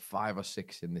there's about 5 or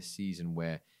 6 in this season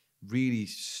where. Really,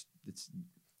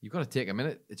 you've got to take a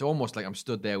minute. It's almost like I'm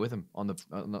stood there with him on the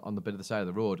bit of the side of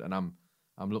the road, and I'm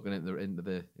looking into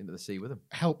the sea with him.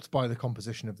 Helped by the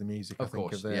composition of the music, of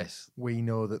course. Yes, we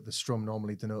know that the strum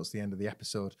normally denotes the end of the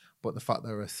episode, but the fact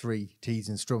there are 3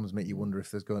 teasing strums make you wonder if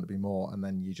there's going to be more, and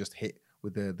then you just hit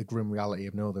with the grim reality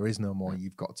of no, there is no more.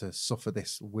 You've got to suffer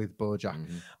this with Bojack.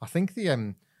 I think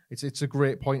the It's a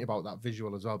great point about that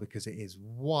visual as well, because it is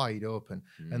wide open.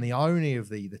 And the irony of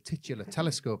the titular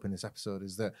telescope in this episode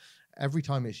is that every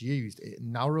time it's used, it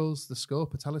narrows the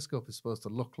scope. A telescope is supposed to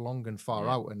look long and far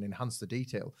out and enhance the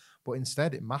detail, but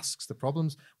instead it masks the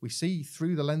problems. We see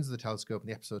through the lens of the telescope in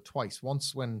the episode twice.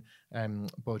 Once when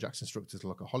Bojack's instructors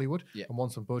look at Hollywood, and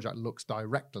once when Bojack looks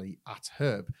directly at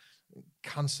Herb,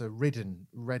 cancer-ridden,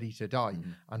 ready to die.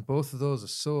 And both of those are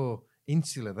so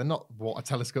insular. They're not what a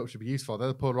telescope should be used for. They're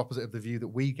the polar opposite of the view that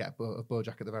we get of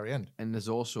Bojack at the very end. And there's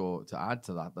also, to add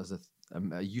to that, there's a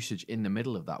usage in the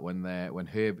middle of that when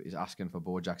Herb is asking for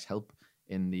Bojack's help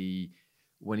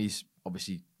when he's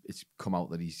obviously it's come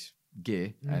out that he's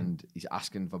gay and he's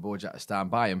asking for Bojack to stand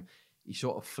by him. He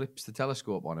sort of flips the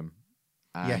telescope on him,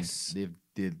 and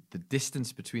the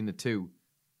distance between the two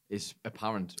is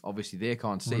apparent. Obviously, they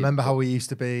can't see. Remember how we used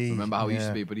to be.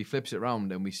 But he flips it around,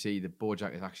 and we see that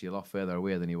Bojack is actually a lot further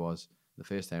away than he was the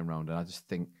first time round. And I just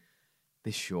think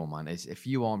this show, man, is if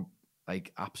you aren't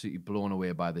like absolutely blown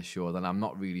away by this show, then I'm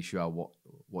not really sure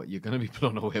what you're going to be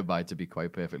blown away by. To be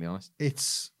quite perfectly honest,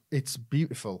 it's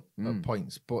beautiful at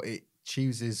points, but it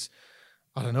chooses,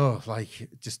 I don't know, like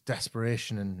just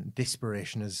desperation and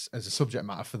desperation as a subject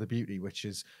matter for the beauty, which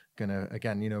is going to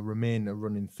again, remain a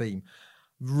running theme.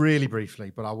 Really briefly,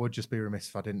 but I would just be remiss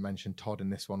if I didn't mention Todd in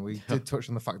this one. We did touch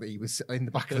on the fact that he was in the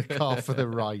back of the car for the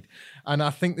ride. And I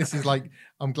think this is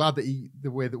I'm glad that the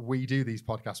way that we do these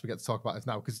podcasts, we get to talk about this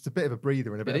now, because it's a bit of a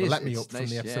breather and a bit of a let-me-up from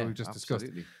the episode we just discussed.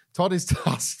 Todd is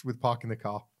tasked with parking the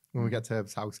car when we get to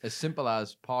Herb's house. As simple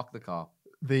as park the car.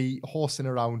 The horsing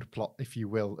around plot, if you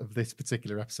will, of this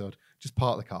particular episode. Just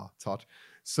park the car, Todd.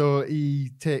 So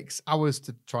he takes hours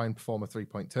to try and perform a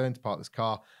 3-point turn to park this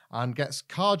car and gets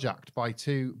carjacked by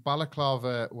 2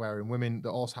 balaclava-wearing women that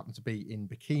also happen to be in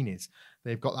bikinis.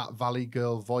 They've got that Valley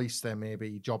Girl voice. They're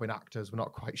maybe jobbing actors. We're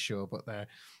not quite sure, but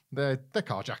they're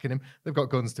carjacking him. They've got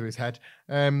guns to his head.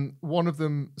 One of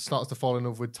them starts to fall in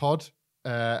love with Todd,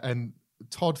 and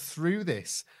Todd, through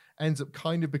this, ends up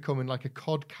kind of becoming like a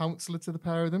COD counselor to the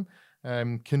pair of them,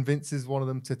 convinces one of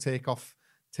them to take off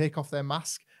their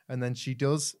mask, and then she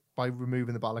does by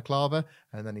removing the balaclava,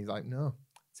 and then he's like, no,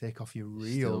 take off your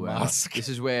real mask. This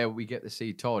is where we get to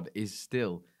see Todd is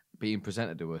still being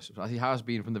presented to us, as he has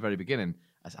been from the very beginning,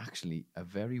 as actually a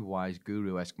very wise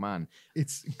guru-esque man.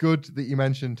 It's good that you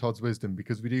mentioned Todd's wisdom,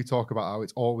 because we do talk about how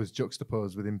it's always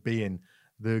juxtaposed with him being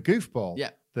the goofball. Yeah.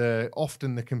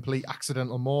 Often the complete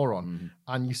accidental moron.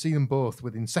 And you see them both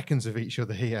within seconds of each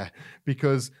other here,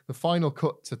 because the final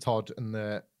cut to Todd and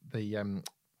the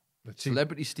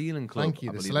Celebrity Stealing Club. Thank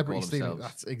you. The Celebrity Stealing.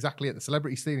 That's exactly it. The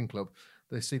Celebrity Stealing Club.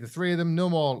 They see the 3 of them, no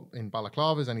more in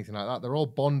balaclavas, anything like that. They're all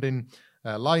bonding,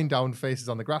 lying down, faces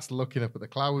on the grass, looking up at the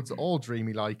clouds, all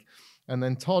dreamy like. And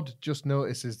then Todd just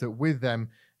notices that with them,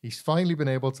 he's finally been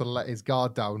able to let his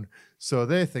guard down. So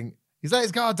they think, he's let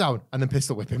his guard down, and then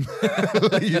pistol whip him.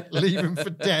 leave him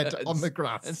for dead on the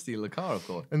grass. And steal the car, of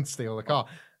course. And steal the car.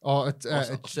 Or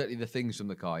certainly the things from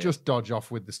the car. Just dodge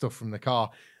off with the stuff from the car.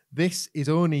 This is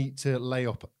only to lay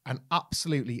up an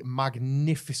absolutely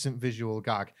magnificent visual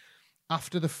gag.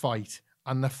 After the fight,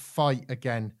 and the fight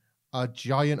again, a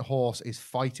giant horse is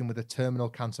fighting with a terminal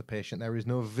cancer patient. There is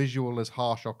no visual as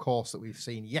harsh or coarse that we've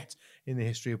seen yet in the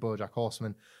history of BoJack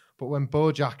Horseman. But when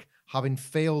BoJack, having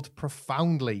failed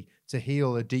profoundly to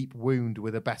heal a deep wound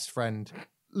with a best friend,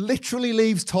 literally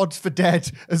leaves Todd for dead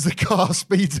as the car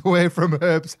speeds away from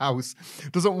Herb's house,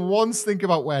 doesn't once think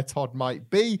about where Todd might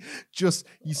be. Just,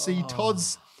 you see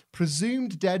Todd's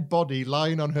presumed dead body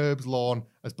lying on Herb's lawn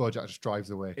as BoJack just drives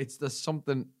away. There's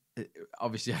something,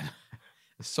 obviously,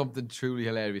 there's something truly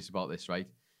hilarious about this, right?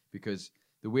 Because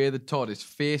the way that Todd is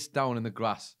face down in the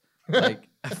grass, like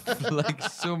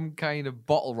some kind of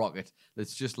bottle rocket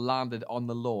that's just landed on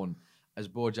the lawn as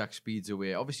BoJack speeds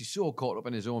away. Obviously, so caught up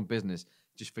in his own business,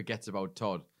 just forgets about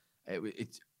Todd.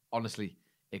 It's honestly,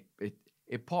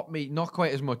 it popped me not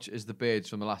quite as much as the birds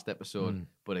from the last episode,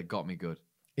 but it got me good.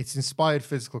 It's inspired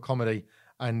physical comedy,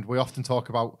 and we often talk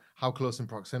about how close in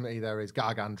proximity there is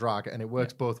gag and drag, and it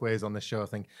works both ways on this show. I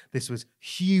think this was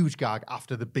huge gag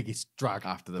after the biggest drag.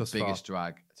 After the biggest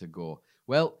drag to go.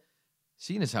 Well,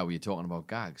 seeing as how we're talking about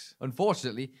gags,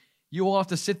 unfortunately, you all have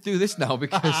to sit through this now,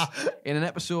 because in an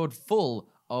episode full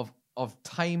of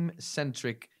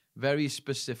time-centric, very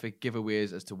specific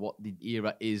giveaways as to what the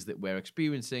era is that we're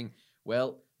experiencing,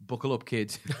 well, buckle up,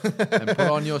 kids, and put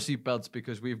on your seatbelts,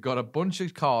 because we've got a bunch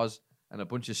of cars and a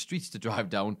bunch of streets to drive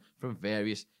down from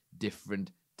various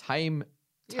different time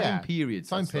periods.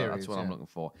 That's what I'm looking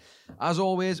for. As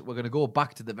always, we're going to go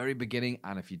back to the very beginning,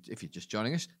 and if you're just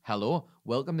joining us, hello,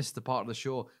 welcome. This is the part of the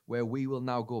show where we will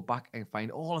now go back and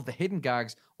find all of the hidden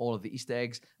gags, all of the Easter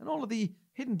eggs, and all of the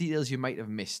hidden details you might have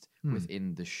missed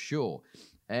within the show.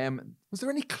 Was there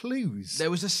any clues? There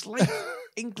was a slight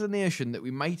inclination that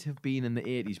we might have been in the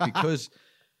 80s, because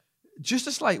just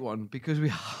a slight one, because we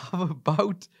have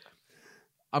about,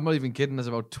 I'm not even kidding, there's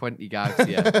about 20 gags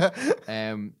here.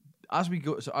 As we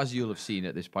go, so as you'll have seen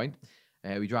at this point,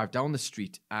 we drive down the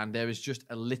street, and there is just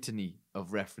a litany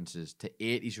of references to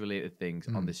 80s related things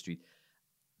on this street.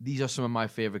 These are some of my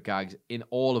favorite gags in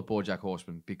all of BoJack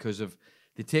Horseman, because of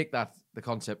they take the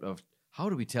concept of how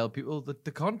do we tell people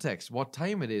the context, what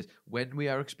time it is, when we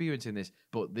are experiencing this,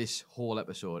 but this whole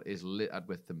episode is littered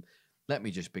with them. Let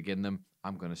me just begin them.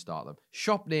 I'm going to start them.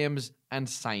 Shop names and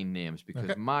sign names,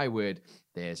 because my word,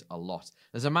 there's a lot.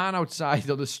 There's a man outside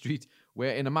on the street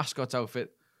in a mascot's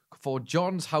outfit for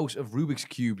John's House of Rubik's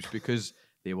Cubes, because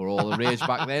they were all the rage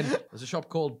back then. There's a shop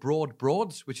called Broad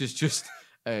Broads, which is just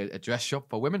a dress shop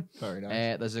for women. Very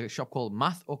nice. There's a shop called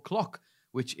Math O'Clock,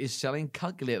 which is selling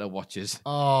calculator watches.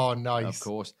 Oh, nice. Of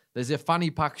course. There's a fanny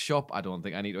pack shop. I don't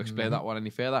think I need to explain that one any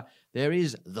further. There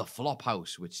is the Flop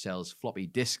House, which sells floppy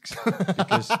disks,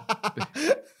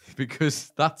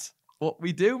 because that's what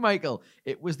we do, Michael.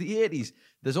 It was the 80s.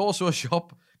 There's also a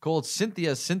shop called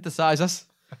Cynthia's Synthesizers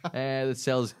that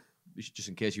sells, just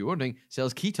in case you're wondering,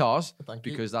 sells guitars,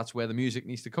 because that's where the music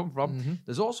needs to come from.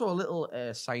 There's also a little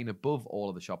sign above all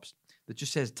of the shops that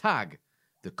just says tag,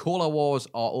 the Cola Wars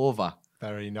are over.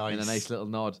 Very nice. And a nice little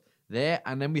nod there.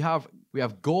 And then we have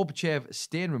Gorbachev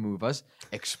stain removers,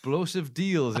 explosive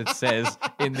deals, it says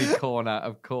in the corner,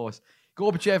 of course.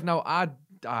 Gorbachev, now I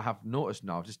have noticed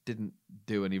now, just didn't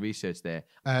do any research there.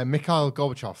 Mikhail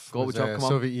Gorbachev was a come on.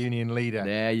 Soviet Union leader.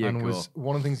 There you go. Was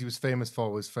one of the things he was famous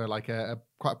for was for like a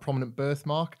quite a prominent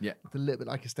birthmark. Yeah. With a little bit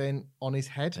like a stain on his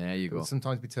head. There you It go. would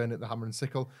sometimes be turned at the hammer and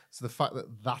sickle. So the fact that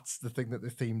that's the thing that they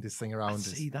themed this thing around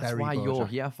See, is that's very why Bojack. you're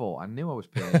here for. I knew I was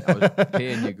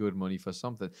paying you good money for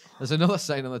something. There's another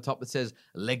sign on the top that says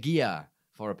Legia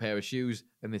for a pair of shoes,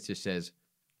 and it just says,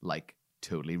 like,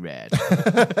 totally red.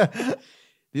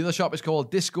 The other shop is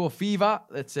called Disco Fever.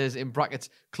 That says in brackets,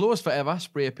 closed forever,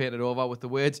 spray painted over with the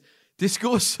words,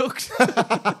 Disco sucks.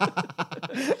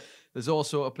 There's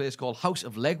also a place called House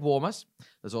of Leg Warmers.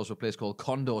 There's also a place called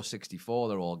Condor 64.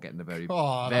 They're all getting a very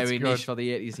niche for the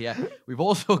 80s here. We've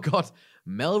also got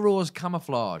Melrose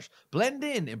Camouflage. Blend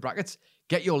in brackets,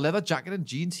 get your leather jacket and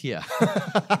jeans here.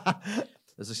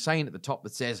 There's a sign at the top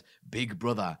that says, Big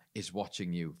Brother is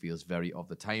watching you. Feels very of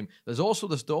the time. There's also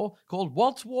the store called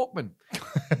Waltz Walkman.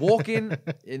 Walk in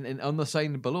on the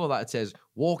sign below that it says,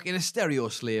 walk in a stereo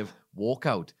slave, walk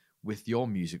out with your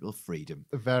musical freedom.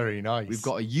 Very nice. We've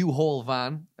got a U-Haul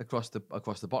van across the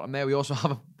bottom there. We also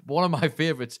have one of my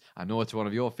favourites, I know it's one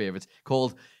of your favourites,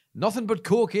 called Nothing But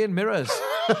Cocaine Mirrors.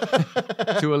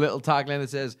 To a little tagline that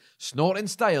says, snort in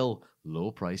style,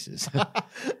 low prices.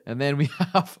 And then we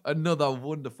have another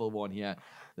wonderful one here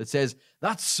that says,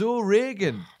 that's so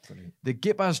Reagan. The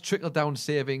Gippers trickle-down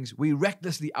savings. We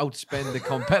recklessly outspend the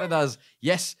competitors.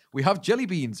 Yes, we have jelly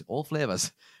beans, all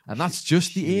flavours. And that's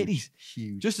just the 80s.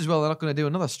 Huge. Just as well, they're not going to do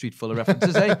another street full of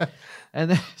references, eh?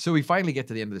 And then, so we finally get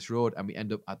to the end of this road and we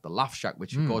end up at the Laugh Shack,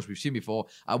 which, of course, we've seen before.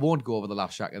 I won't go over the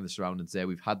Laugh Shack and the surroundings there.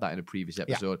 We've had that in a previous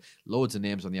episode. Yeah. Loads of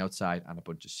names on the outside and a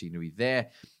bunch of scenery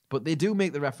there. But they do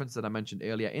make the reference that I mentioned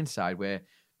earlier inside, where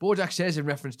Bojack says in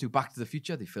reference to Back to the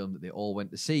Future, the film that they all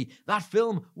went to see, that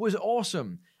film was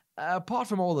awesome. Apart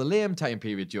from all the lame time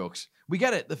period jokes. We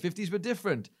get it. The 50s were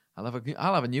different. I'll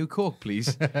have a new Coke,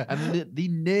 please. And the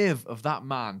nerve of that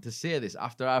man to say this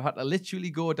after I've had to literally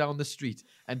go down the street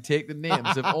and take the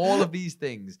names of all of these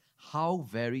things. How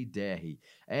very dare he?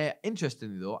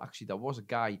 Interestingly, though, actually, there was a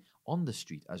guy on the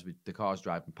street as the cars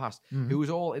driving past who was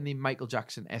all in the Michael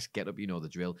Jackson-esque get-up, you know the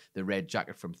drill, the red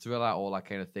jacket from Thriller, all that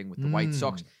kind of thing with the white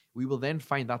socks. We will then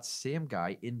find that same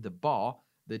guy in the bar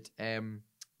that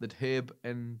Herb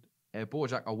and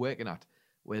Bojack are working at,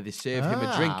 where they serve him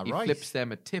a drink, he flips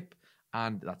them a tip,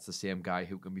 and that's the same guy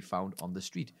who can be found on the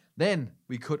street. Then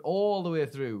we cut all the way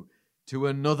through to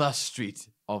another street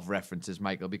of references,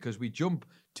 Michael, because we jump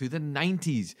to the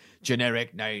 90s.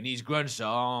 Generic 90s grunge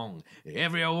song.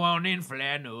 Everyone in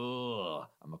flannel.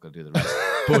 I'm not going to do the rest.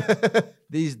 But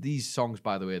these songs,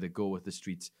 by the way, that go with the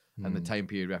streets and the time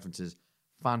period references,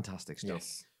 fantastic stuff.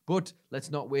 Yes. But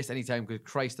let's not waste any time because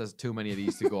Christ, there's too many of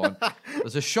these to go on.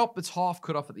 There's a shop that's half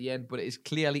cut off at the end, but it is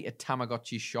clearly a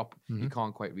Tamagotchi shop. You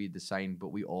can't quite read the sign, but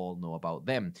we all know about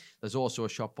them. There's also a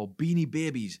shop for Beanie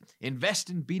Babies.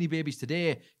 Invest in Beanie Babies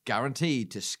today,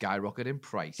 guaranteed to skyrocket in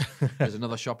price. There's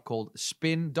another shop called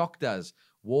Spin Doctors.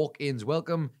 Walk-ins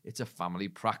welcome. It's a family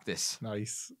practice.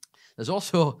 Nice. There's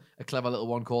also a clever little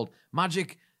one called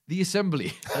Magic the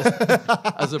Assembly,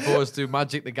 as opposed to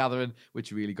Magic the Gathering,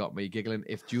 which really got me giggling.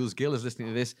 If Jules Gill is listening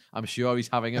to this, I'm sure he's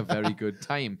having a very good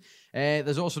time.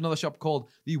 There's also another shop called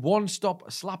the One Stop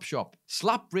Slap Shop.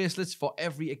 Slap bracelets for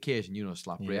every occasion. You know,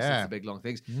 slap bracelets, the big long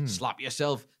things. Slap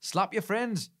yourself, slap your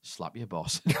friends, slap your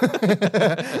boss.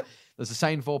 There's a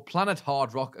sign for Planet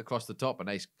Hard Rock across the top, a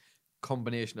nice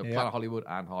combination of Planet Hollywood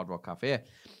and Hard Rock Cafe.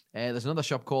 There's another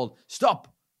shop called Stop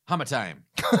Hammer Time.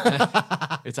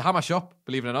 It's a hammer shop,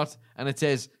 believe it or not, and it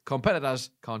says, competitors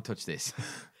can't touch this.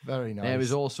 Very nice. There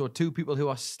is also two people who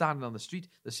are standing on the street,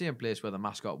 the same place where the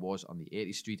mascot was on the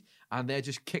 80th Street, and they're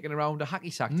just kicking around a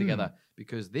hacky sack together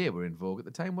because they were in vogue at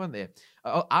the time, weren't they?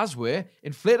 As were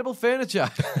inflatable furniture.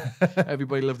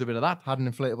 Everybody loved a bit of that. Had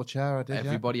an inflatable chair, I did.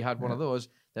 Everybody had one of those.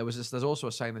 There's also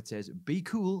a sign that says, be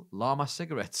cool, llama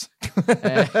cigarettes.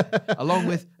 Along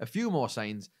with a few more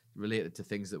signs related to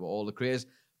things that were all the craze.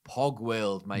 Pog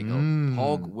World, Michael.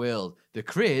 Pog World. The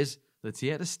craze that's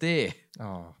here to stay.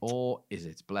 Oh. Or is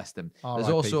it? Bless them. R.I.P.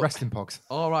 There's also rest in Pogs.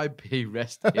 R.I.P.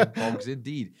 Rest in Pogs,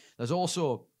 indeed. There's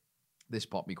also, this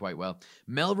popped me quite well,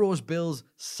 Melrose Bill's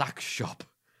Sax Shop.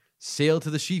 Sail to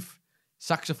the Sheaf.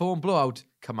 Saxophone blowout.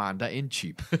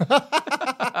 Commander-in-Chief.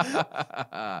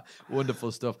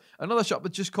 Wonderful stuff. Another shop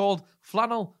that's just called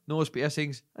Flannel, Nose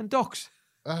Piercings, and Docks.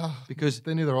 Because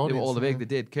they knew their audience. They were all the big they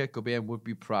did. Kurt Cobain would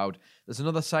be proud. There's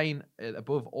another sign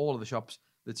above all of the shops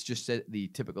that's just said the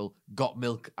typical got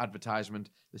milk advertisement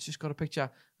that's just got a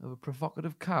picture of a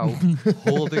provocative cow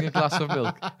holding a glass of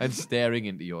milk and staring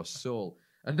into your soul.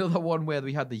 Another one where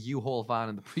we had the U-Haul van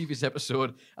in the previous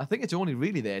episode. I think it's only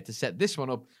really there to set this one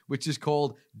up, which is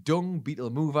called Dung Beetle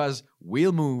Movers.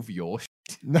 We'll move your shit.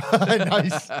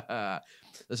 Nice.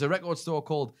 There's a record store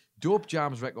called Dope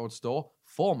Jams Record Store,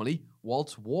 formerly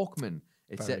Waltz Walkman.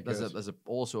 There's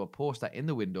also a poster in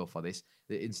the window for this.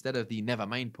 Instead of the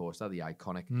Nevermind poster, the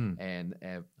iconic, and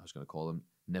I was going to call them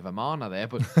Nevermana there,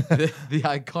 but the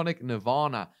iconic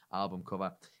Nirvana album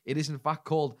cover, it is in fact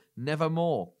called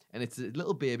Nevermore. And it's a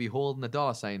little baby holding a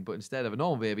dollar sign, but instead of a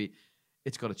normal baby,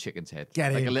 it's got a chicken's head.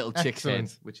 A little chick's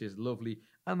head, which is lovely.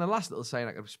 And the last little sign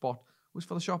I could spot was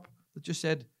for the shop that just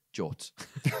said Jot.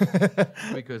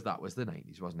 Because that was the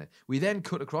 90s, wasn't it? We then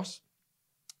cut across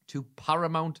to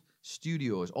Paramount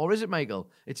Studios. Or is it,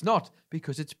 Michael? It's not,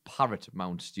 because it's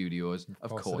Paramount Studios.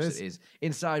 Of course it is.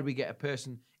 Inside, we get a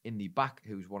person in the back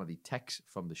who's one of the techs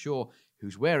from the show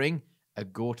who's wearing a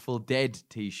Grateful Dead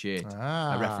t-shirt.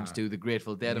 A reference to the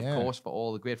Grateful Dead, of course, for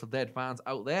all the Grateful Dead fans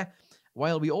out there.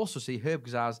 While we also see Herb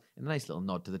Gazaz, in a nice little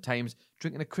nod to the times,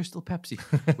 drinking a Crystal Pepsi,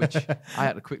 which I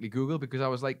had to quickly Google because I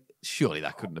was like, surely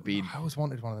that couldn't have been. I always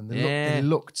wanted one of them. They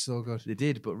looked so good. They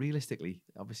did, but realistically,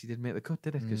 obviously didn't make the cut,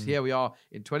 did it? Because here we are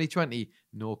in 2020,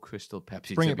 no Crystal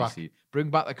Pepsi. Bring it back. Bring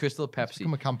back the Crystal Pepsi. It's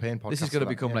become a campaign podcast. This is going to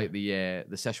become like the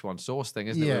Szechuan sauce thing,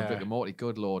 isn't it? With Rick and Morty.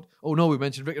 Good Lord. Oh no, we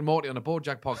mentioned Rick and Morty on a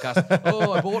BoJack podcast.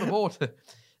 Oh, I bought.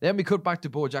 Then we cut back to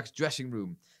BoJack's dressing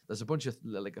room. There's a bunch of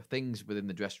things within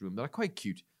the dressing room that are quite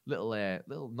cute.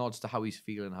 Little nods to how he's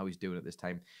feeling, how he's doing at this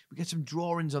time. We get some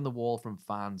drawings on the wall from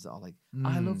fans that are like,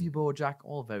 I love you, BoJack.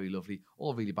 All very lovely,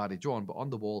 all really badly drawn, but on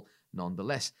the wall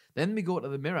nonetheless. Then we go to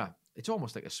the mirror. It's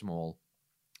almost like a small...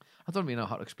 I don't really know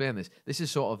how to explain this. This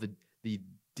is sort of the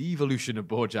devolution of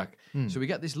BoJack. So we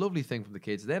get this lovely thing from the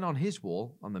kids. Then on his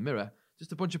wall, on the mirror,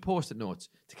 just a bunch of post-it notes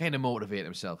to kind of motivate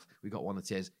himself. We got one that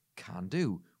says, can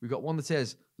do. We've got one that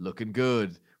says, looking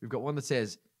good. We've got one that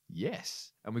says,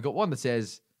 yes. And we've got one that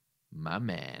says, my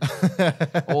man.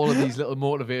 All of these little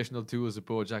motivational tools that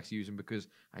BoJack's using, because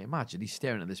I imagine he's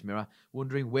staring at this mirror,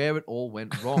 wondering where it all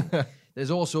went wrong. There's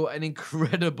also an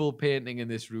incredible painting in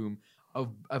this room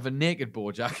of a naked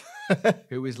BoJack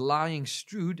who is lying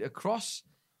strewed across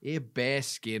a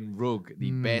bearskin rug.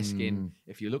 The bearskin,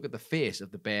 if you look at the face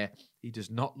of the bear, he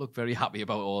does not look very happy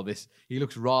about all this. He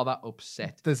looks rather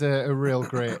upset. There's a real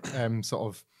great sort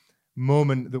of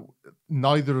moment that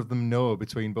neither of them know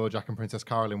between BoJack and Princess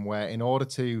Carolyn, where in order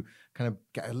to kind of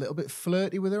get a little bit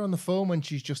flirty with her on the phone when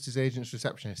she's just his agent's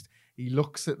receptionist, he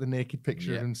looks at the naked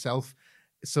picture of himself.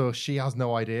 So she has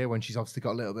no idea, when she's obviously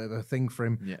got a little bit of a thing for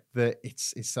him, that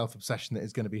it's his self-obsession that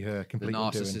is going to be her completely the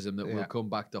narcissism that will come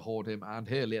back to haunt him and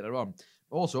her later on.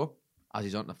 Also, as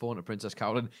he's on the phone to Princess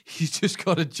Carolyn, he's just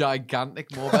got a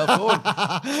gigantic mobile phone.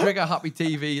 Trigger happy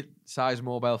TV size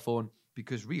mobile phone,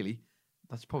 because really,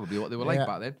 that's probably what they were like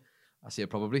back then. I say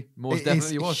probably. Most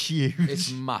definitely was. Huge.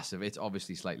 It's massive. It's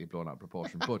obviously slightly blown out of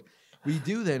proportion. But we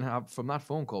do then have, from that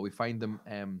phone call, we find them...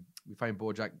 we find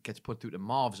BoJack gets put through to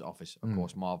Marv's office. Of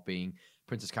course, Marv being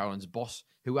Princess Carolyn's boss,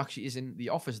 who actually is in the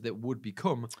office that would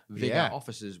become Vigor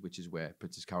Offices, which is where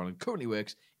Princess Carolyn currently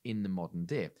works in the modern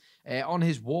day. On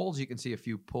his walls, you can see a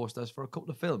few posters for a couple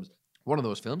of films. One of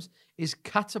those films is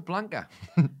Casablanca.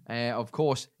 Of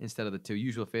course, instead of the two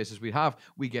usual faces we have,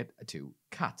 we get two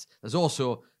cats. There's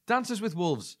also Dances with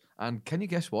Wolves. And can you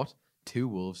guess what? Two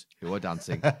wolves who are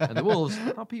dancing. And the wolves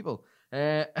are people.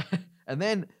 And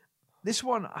then... this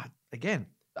one, again,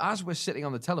 as we're sitting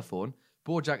on the telephone,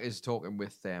 BoJack is talking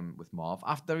with Marv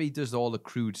after he does all the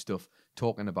crude stuff,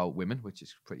 talking about women, which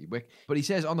is pretty wick. But he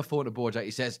says on the phone to BoJack,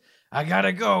 he says, I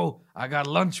gotta go. I got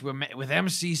lunch with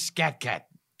MC Scat Cat.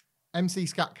 MC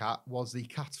Scat Cat was the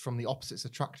cat from the Opposites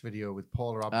Attract video with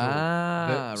Paula Abdul.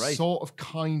 That sort of,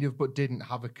 kind of, but didn't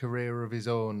have a career of his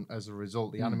own as a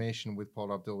result. The animation with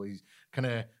Paula Abdul, he's kind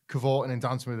of cavorting and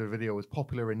dancing with the video, was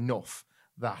popular enough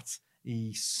that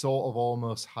he sort of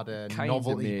almost had a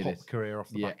novelty pop career off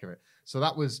the back of it. So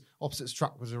that was, Opposites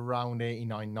Attract was around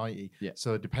 89, 90. Yeah.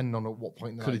 So depending on at what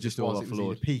point in the could have just all it was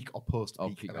either peak or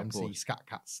post-peak of MC Scat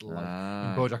Cat's life.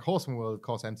 In BoJack Horseman world, of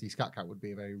course, MC Scat Cat would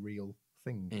be a very real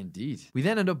thing. Indeed. We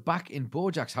then end up back in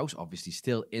BoJack's house, obviously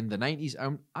still in the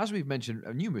 90s. As we've mentioned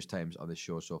numerous times on this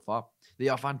show so far, they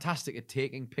are fantastic at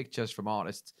taking pictures from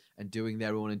artists and doing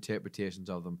their own interpretations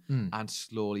of them and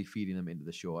slowly feeding them into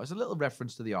the show. As a little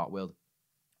reference to the art world,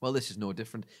 well, this is no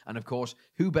different. And of course,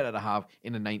 who better to have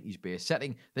in a 90s based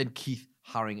setting than Keith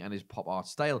Haring and his pop art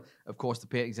style? Of course, the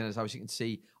paintings in his house, you can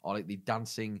see, are like the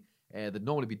dancing, they'd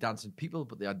normally be dancing people,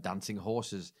 but they are dancing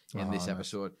horses in this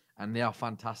episode. And they are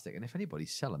fantastic. And if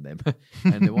anybody's selling them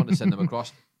and they want to send them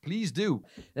across, please do.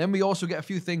 Then we also get a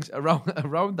few things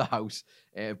around the house,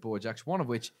 BoJack's, one of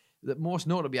which, that most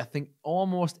notably, I think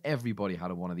almost everybody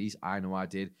had one of these. I know I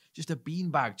did. Just a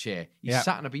beanbag chair. He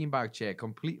sat in a beanbag chair,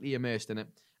 completely immersed in it.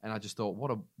 And I just thought,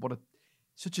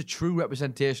 such a true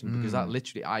representation, because that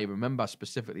literally, I remember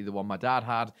specifically the one my dad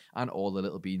had and all the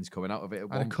little beans coming out of it at one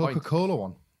point. And a Coca-Cola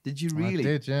one. Did you really? I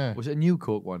did, yeah. Was it a new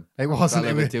Coke one? It wasn't.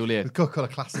 It was too late. The Coca-Cola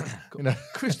Classic.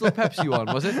 Crystal Pepsi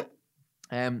one, was it?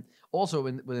 Also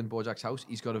within Bojack's house,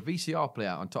 he's got a VCR player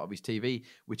on top of his TV,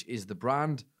 which is the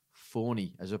brand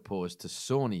Phony as opposed to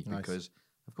Sony, because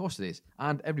of course it is.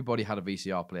 And everybody had a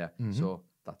VCR player, so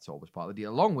that's always part of the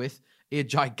deal, along with a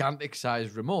gigantic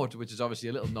sized remote, which is obviously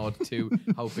a little nod to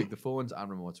how big the phones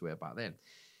and remotes were back then.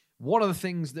 One of the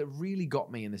things that really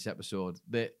got me in this episode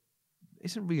that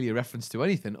isn't really a reference to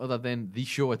anything other than the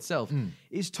show itself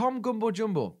is Tom Gumbo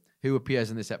Jumbo, who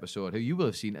appears in this episode, who you will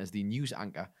have seen as the news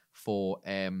anchor for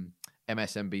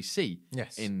MSNBC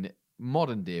in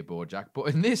modern day Bojack. But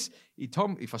in this,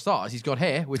 for starters, he's got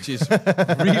hair, which is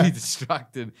really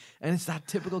distracting. And it's that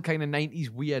typical kind of 90s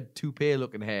weird toupee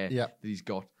looking hair that he's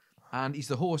got. And he's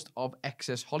the host of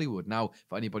Access Hollywood. Now,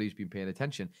 for anybody who's been paying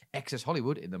attention, Access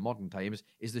Hollywood in the modern times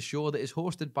is the show that is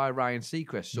hosted by Ryan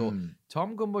Seacrest. So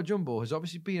Tom Gumbo Jumbo has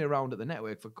obviously been around at the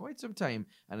network for quite some time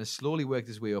and has slowly worked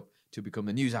his way up to become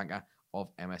the news anchor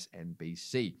of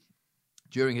MSNBC.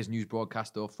 During his news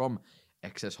broadcast, though, from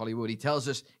Access Hollywood, he tells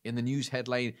us in the news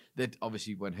headline that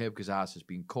obviously when Herb Kazaz has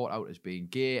been caught out as being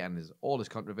gay and there's all this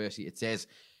controversy, it says,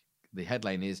 the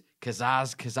headline is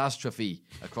Kazaz-Kazastrophe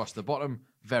across the bottom.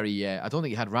 Very, I don't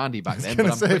think he had Randy back then,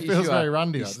 but I'm pretty sure very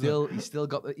Randy, he's still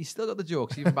got the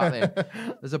jokes even back then.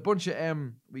 There's a bunch of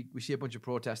we see a bunch of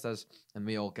protesters and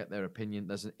we all get their opinion.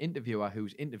 There's an interviewer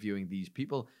who's interviewing these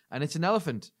people, and it's an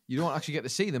elephant. You don't actually get to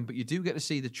see them, but you do get to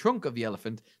see the trunk of the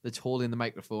elephant that's holding the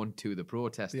microphone to the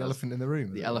protesters. The elephant in the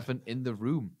room. The elephant in the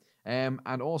room. And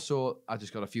also, I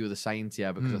just got a few of the signs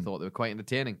here because I thought they were quite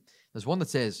entertaining. There's one that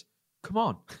says, "Come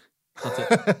on."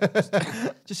 That's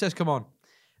it. Just says, "Come on."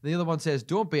 The other one says,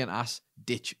 "Don't be an ass,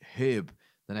 ditch Herb."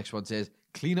 The next one says,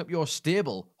 "Clean up your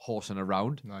stable, horsing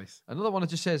around." Nice. Another one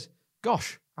that just says,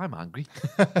 "Gosh, I'm angry."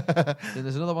 Then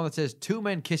there's another one that says, "Two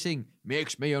men kissing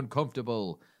makes me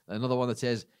uncomfortable." Another one that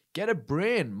says, "Get a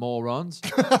brain, morons."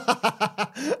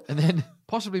 And then,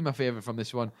 possibly my favourite from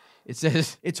this one, it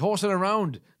says, "It's horsing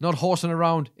around, not horsing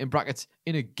around," in brackets,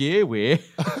 "in a gay way."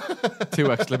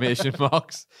 2 exclamation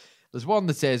marks. There's one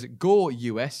that says, "Go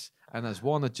US," and there's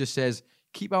one that just says,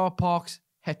 "Keep our parks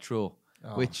hetero,"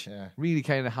 which really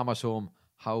kind of hammers home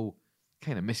how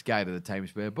kind of misguided the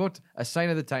times were, but a sign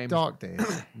of the times. Dark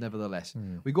days. Nevertheless.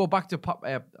 We go back to,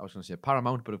 I was going to say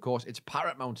Paramount, but of course it's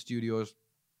Paramount Studios.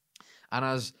 And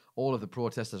as all of the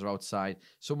protesters are outside,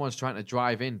 someone's trying to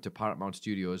drive into Paramount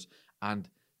Studios and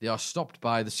they are stopped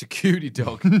by the security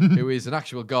dog, who is an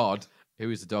actual guard. Who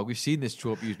is the dog? We've seen this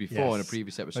trope used before in a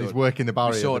previous episode. He's working the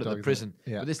barrier. We saw it at the prison.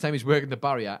 But this time he's working the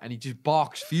barrier and he just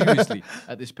barks furiously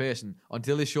at this person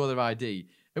until they show their ID,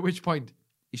 at which point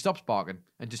he stops barking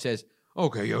and just says,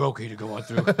 "Okay, you're okay to go on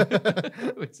through."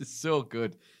 Which is so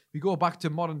good. We go back to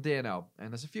modern day now,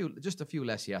 and there's just a few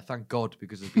less here, thank God,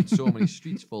 because there's been so many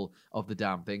streets full of the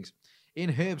damn things. In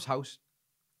Herb's house,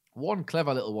 one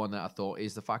clever little one that I thought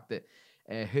is the fact that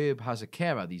Herb has a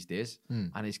carer these days,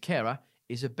 and his carer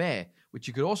is a bear, which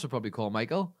you could also probably call,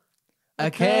 Michael, a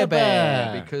Care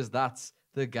Bear, because that's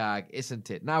the gag,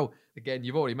 isn't it? Now, again,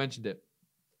 you've already mentioned it,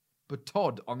 but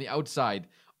Todd on the outside,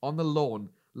 on the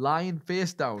lawn, lying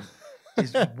face down,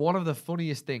 is one of the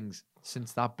funniest things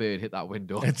since that bird hit that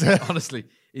window. Honestly,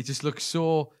 it just looks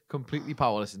so completely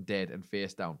powerless and dead and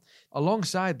face down.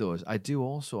 Alongside those, I do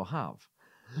also have...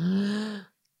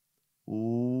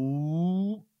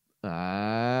 Ooh...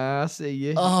 I see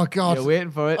you. Oh, God. You're waiting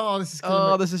for it. Oh, this is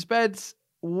the suspense.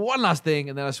 One last thing,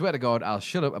 and then I swear to God, I'll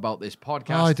shut up about this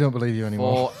podcast. I don't believe you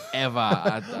anymore. Forever.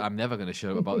 I'm never going to shut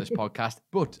up about this podcast.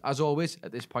 But, as always,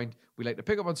 at this point, we like to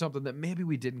pick up on something that maybe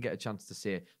we didn't get a chance to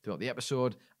say throughout the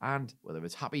episode, and whether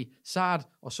it's happy, sad,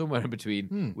 or somewhere in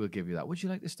between, we'll give you that. Would you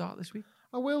like to start this week?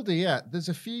 I will do, yeah. There's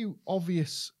a few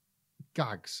obvious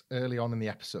gags early on in the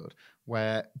episode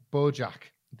where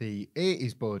Bojack, the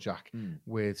 80s Bojack,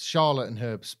 with Charlotte and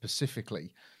Herb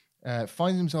specifically,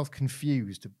 finds himself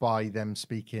confused by them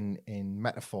speaking in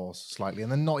metaphors slightly,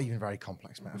 and they're not even very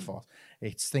complex metaphors.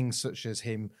 It's things such as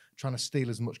him trying to steal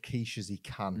as much quiche as he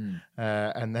can,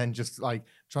 and then just like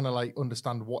trying to like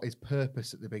understand what his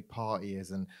purpose at the big party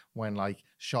is. And when like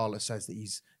Charlotte says that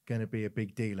he's going to be a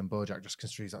big deal, and Bojack just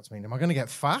construes that to mean, am I going to get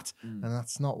fat? And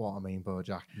that's not what I mean,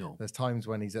 Bojack. No. There's times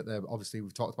when he's at the, obviously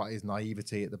we've talked about his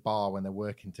naivety at the bar when they're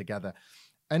working together,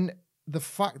 and the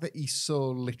fact that he's so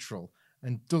literal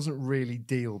and doesn't really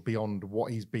deal beyond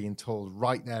what he's being told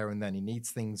right there and then. He needs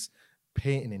things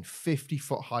painting in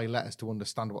 50-foot high letters to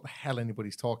understand what the hell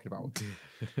anybody's talking about.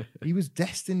 He was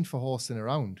destined for horsing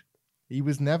around. He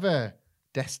was never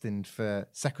destined for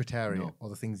Secretariat or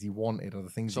the things he wanted or the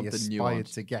things something he aspired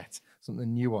to get,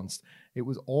 something nuanced. It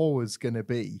was always going to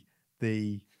be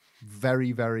the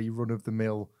very, very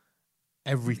run-of-the-mill,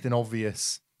 everything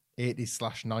obvious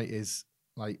 80s/90s,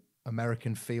 like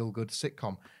American feel-good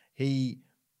sitcom.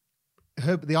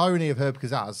 The irony of Herb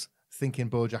Kazaz thinking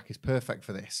BoJack is perfect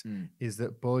for this is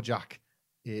that BoJack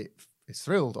is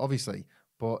thrilled, obviously,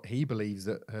 but he believes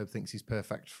that Herb thinks he's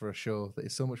perfect for a show that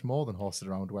is so much more than horsing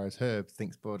around, whereas Herb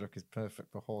thinks BoJack is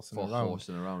perfect for horsing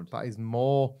around. That is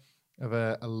more of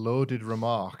a loaded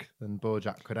remark than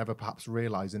BoJack could ever perhaps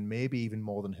realise, and maybe even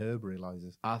more than Herb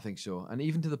realises. I think so. And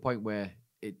even to the point where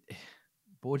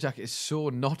BoJack is so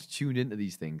not tuned into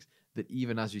these things that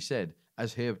even, as you said,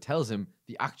 as Herb tells him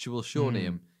the actual show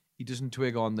name, he doesn't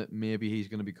twig on that maybe he's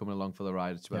going to be coming along for the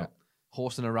ride as well. Yeah.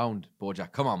 Horsing around,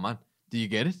 BoJack. Come on, man. Do you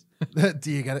get it?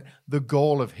 Do you get it? The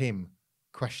goal of him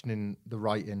questioning the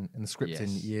writing and the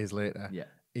scripting years later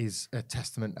is a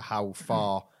testament to how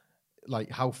far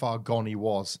gone he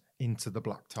was into the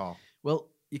Black Tar. Well,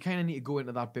 you kind of need to go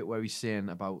into that bit where he's saying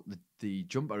about the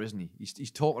jumper, isn't he?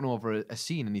 He's talking over a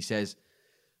scene and he says,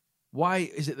 why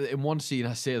is it that in one scene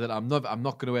I say that I'm not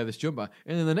going to wear this jumper,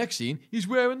 and in the next scene he's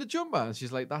wearing the jumper? And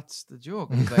she's like, that's the joke.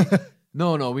 And he's like,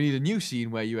 no, we need a new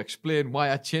scene where you explain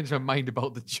why I changed my mind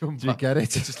about the jumper. Do you get it?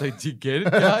 It's just like, do you get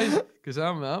it, guys? Because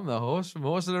I'm the horse from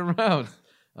horsing around.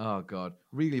 Oh, God.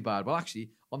 Really bad. Well,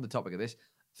 actually, on the topic of this,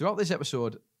 throughout this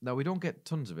episode, now we don't get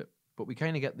tons of it, but we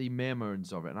kind of get the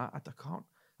memories of it. And I can't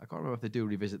remember if they do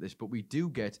revisit this, but we do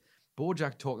get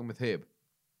BoJack talking with Herb.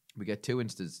 We get two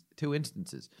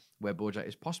instances where BoJack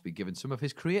is possibly given some of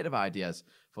his creative ideas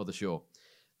for the show.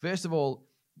 First of all,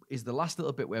 is the last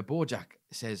little bit where BoJack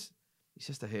says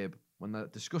to Herb, when they're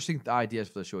discussing the ideas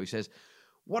for the show, he says,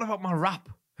 what about my rap,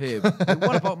 Herb?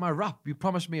 What about my rap? You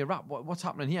promised me a rap. What's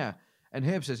happening here? And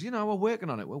Herb says, we're working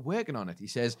on it. He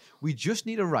says, we just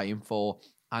need a rhyme for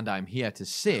 "and I'm here to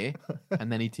say," and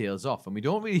then he tails off. And we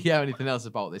don't really hear anything else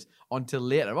about this until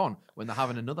later on when they're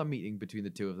having another meeting between the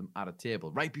two of them at a table,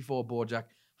 right before BoJack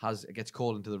gets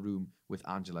called into the room with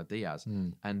Angela Diaz.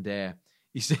 And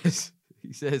he says,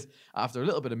 after a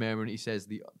little bit of murmuring, he says,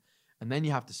 and then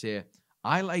you have to say,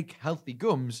 I like healthy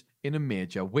gums in a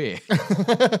major way.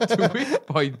 To which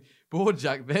point,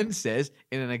 BoJack then says,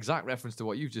 in an exact reference to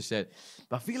what you've just said,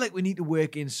 I feel like we need to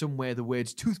work in somewhere the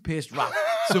words toothpaste wrap.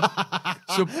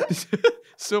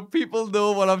 So people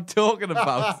know what I'm talking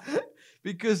about.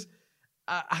 Because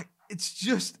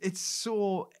it's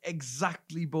so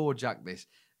exactly BoJack, this.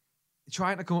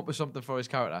 Trying to come up with something for his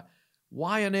character.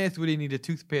 Why on earth would he need a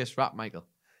toothpaste wrap, Michael?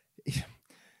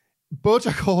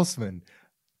 BoJack Horseman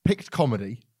picked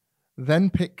comedy,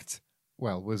 then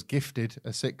was gifted a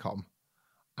sitcom,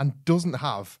 and doesn't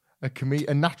have a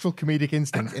natural comedic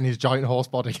instinct in his giant horse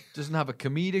body. Doesn't have a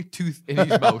comedic tooth in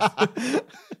his mouth.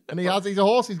 And he's a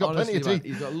horse, he's got plenty of teeth.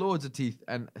 He's got loads of teeth,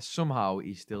 and somehow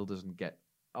he still doesn't know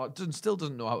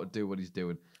how to do what he's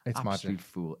doing. It's absolute magic.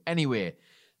 Fool. Anyway,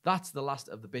 that's the last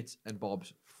of the bits and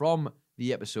bobs from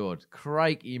the episode.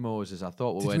 Crikey Moses, I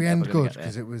thought we end good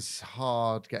because it was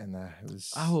hard getting there.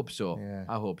 I hope so. Yeah.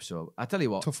 I hope so. I tell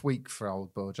you what, tough week for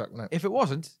old BoJack, wasn't it? If it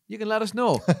wasn't, you can let us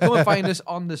know. Come and find us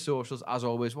on the socials. As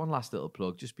always, one last little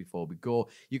plug just before we go.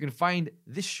 You can find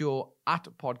this show at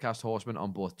Podcast Horseman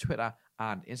on both Twitter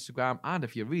and Instagram. And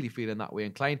if you're really feeling that way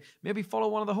inclined, maybe follow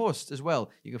one of the hosts as well.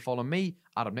 You can follow me,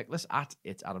 Adam Nicholas, at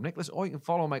It's Adam Nicholas, or you can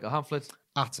follow Michael Hamflett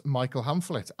at Michael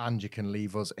Hamflett, and you can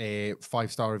leave us a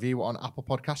 5-star review on Apple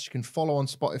Podcasts. You can follow on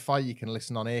Spotify. You can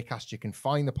listen on Acast. You can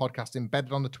find the podcast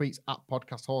embedded on the tweets at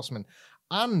Podcast Horseman.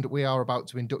 And we are about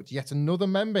to induct yet another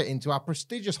member into our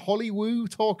prestigious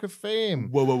Hollywood Talk of Fame.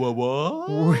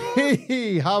 Whoa.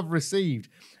 We have received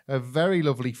a very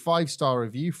lovely 5-star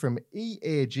review from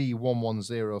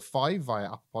EAG1105 via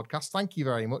Apple Podcasts. Thank you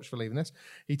very much for leaving this.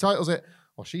 She titles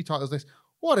this,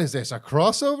 what is this, a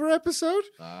crossover episode?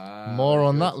 More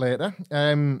on that later.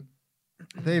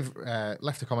 They've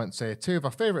left a comment to say, 2 of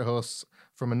our favourite hosts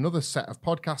from another set of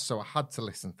podcasts, so I had to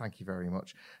listen. Thank you very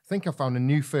much. I think I found a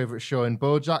new favourite show in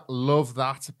BoJack. Love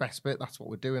that. Best bit. That's what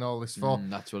we're doing all this for.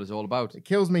 That's what it's all about. It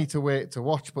kills me to wait to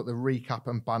watch, but the recap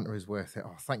and banter is worth it.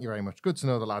 Oh, thank you very much. Good to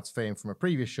know the lad's fame from a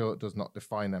previous show does not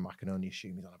define them. I can only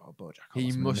assume he's on about BoJack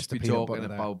Horseman. He must be talking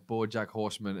about BoJack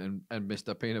Horseman and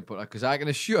Mr. Peanut Butter, because I can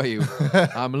assure you,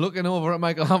 I'm looking over at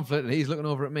Michael Hamflett and he's looking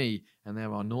over at me, and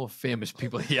there are no famous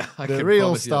people here. The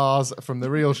real stars from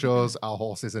the real shows are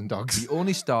horses and dogs. The only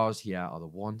only stars here are the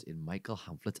ones in Michael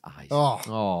Hamflett's eyes.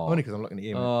 Only because I'm looking at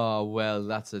you. Oh, well,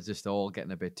 that's just all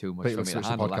getting a bit too much for me to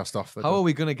handle. Podcast off, how are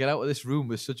we going to get out of this room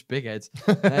with such big heads?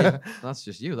 Hey, that's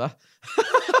just you, that.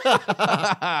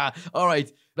 All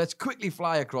right, let's quickly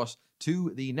fly across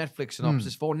to the Netflix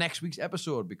synopsis for next week's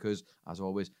episode, because, as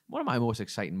always, one of my most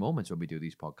exciting moments when we do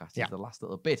these podcasts is the last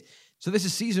little bit. So this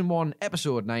is Season 1,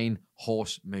 Episode 9,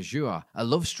 Horse Majeure. A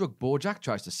love-struck Bojack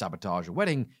tries to sabotage a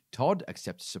wedding. Todd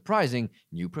accepts a surprising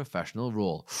new professional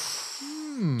role.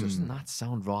 Doesn't that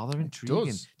sound rather intriguing?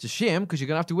 It's a shame, because you're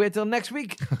going to have to wait till next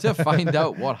week to find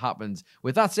out what happens.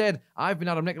 With that said, I've been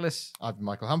Adam Nicholas. I've been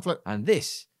Michael Hamflett. And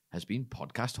this has been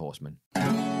Podcast Horseman.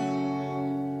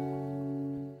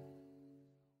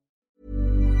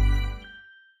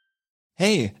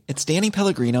 Hey, it's Danny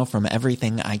Pellegrino from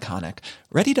Everything Iconic.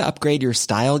 Ready to upgrade your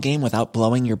style game without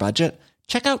blowing your budget?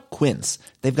 Check out Quince.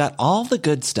 They've got all the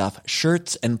good stuff,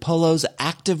 shirts and polos,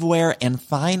 activewear, and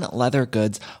fine leather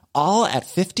goods, all at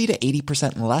 50 to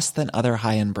 80% less than other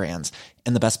high-end brands.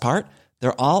 And the best part?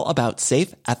 They're all about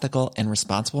safe, ethical, and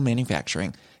responsible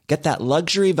manufacturing. Get that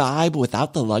luxury vibe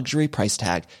without the luxury price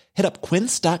tag. Hit up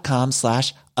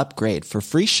quince.com/upgrade for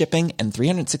free shipping and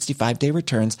 365-day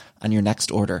returns on your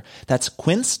next order. That's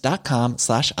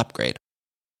quince.com/upgrade.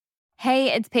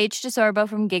 Hey, it's Paige DeSorbo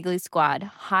from Giggly Squad.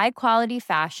 High quality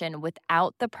fashion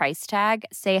without the price tag.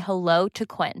 Say hello to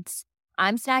Quince.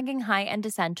 I'm snagging high-end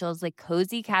essentials like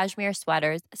cozy cashmere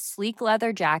sweaters, sleek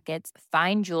leather jackets,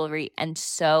 fine jewelry, and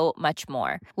so much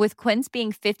more. With Quince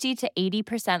being 50 to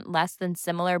 80% less than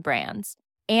similar brands.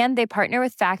 And they partner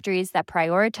with factories that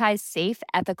prioritize safe,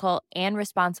 ethical, and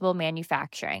responsible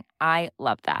manufacturing. I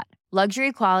love that.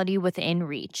 Luxury quality within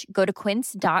reach. Go to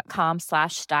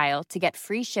quince.com/style to get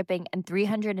free shipping and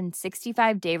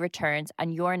 365-day returns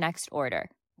on your next order.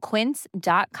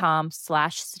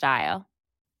 Quince.com/style.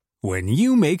 When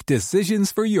you make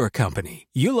decisions for your company,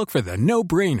 you look for the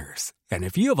no-brainers. And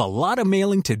if you have a lot of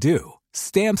mailing to do,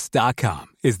 Stamps.com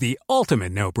is the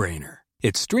ultimate no-brainer.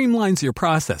 It streamlines your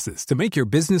processes to make your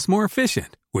business more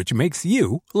efficient, which makes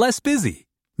you less busy.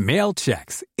 Mail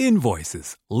checks,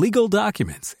 invoices, legal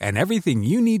documents, and everything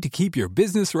you need to keep your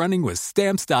business running with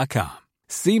Stamps.com.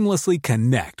 Seamlessly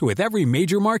connect with every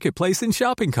major marketplace and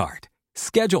shopping cart.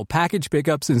 Schedule package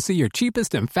pickups and see your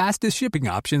cheapest and fastest shipping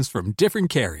options from different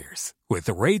carriers, with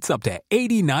rates up to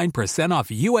 89% off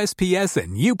USPS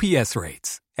and UPS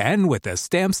rates. And with the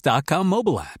Stamps.com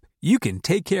mobile app, you can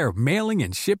take care of mailing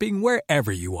and shipping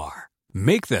wherever you are.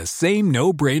 Make the same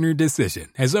no-brainer decision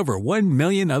as over 1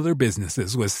 million other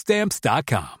businesses with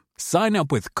Stamps.com. Sign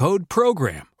up with code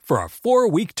PROGRAM for a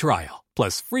 4-week trial,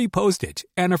 plus free postage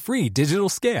and a free digital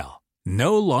scale.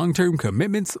 No long-term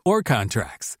commitments or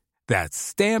contracts. That's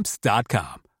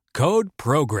Stamps.com. Code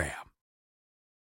PROGRAM.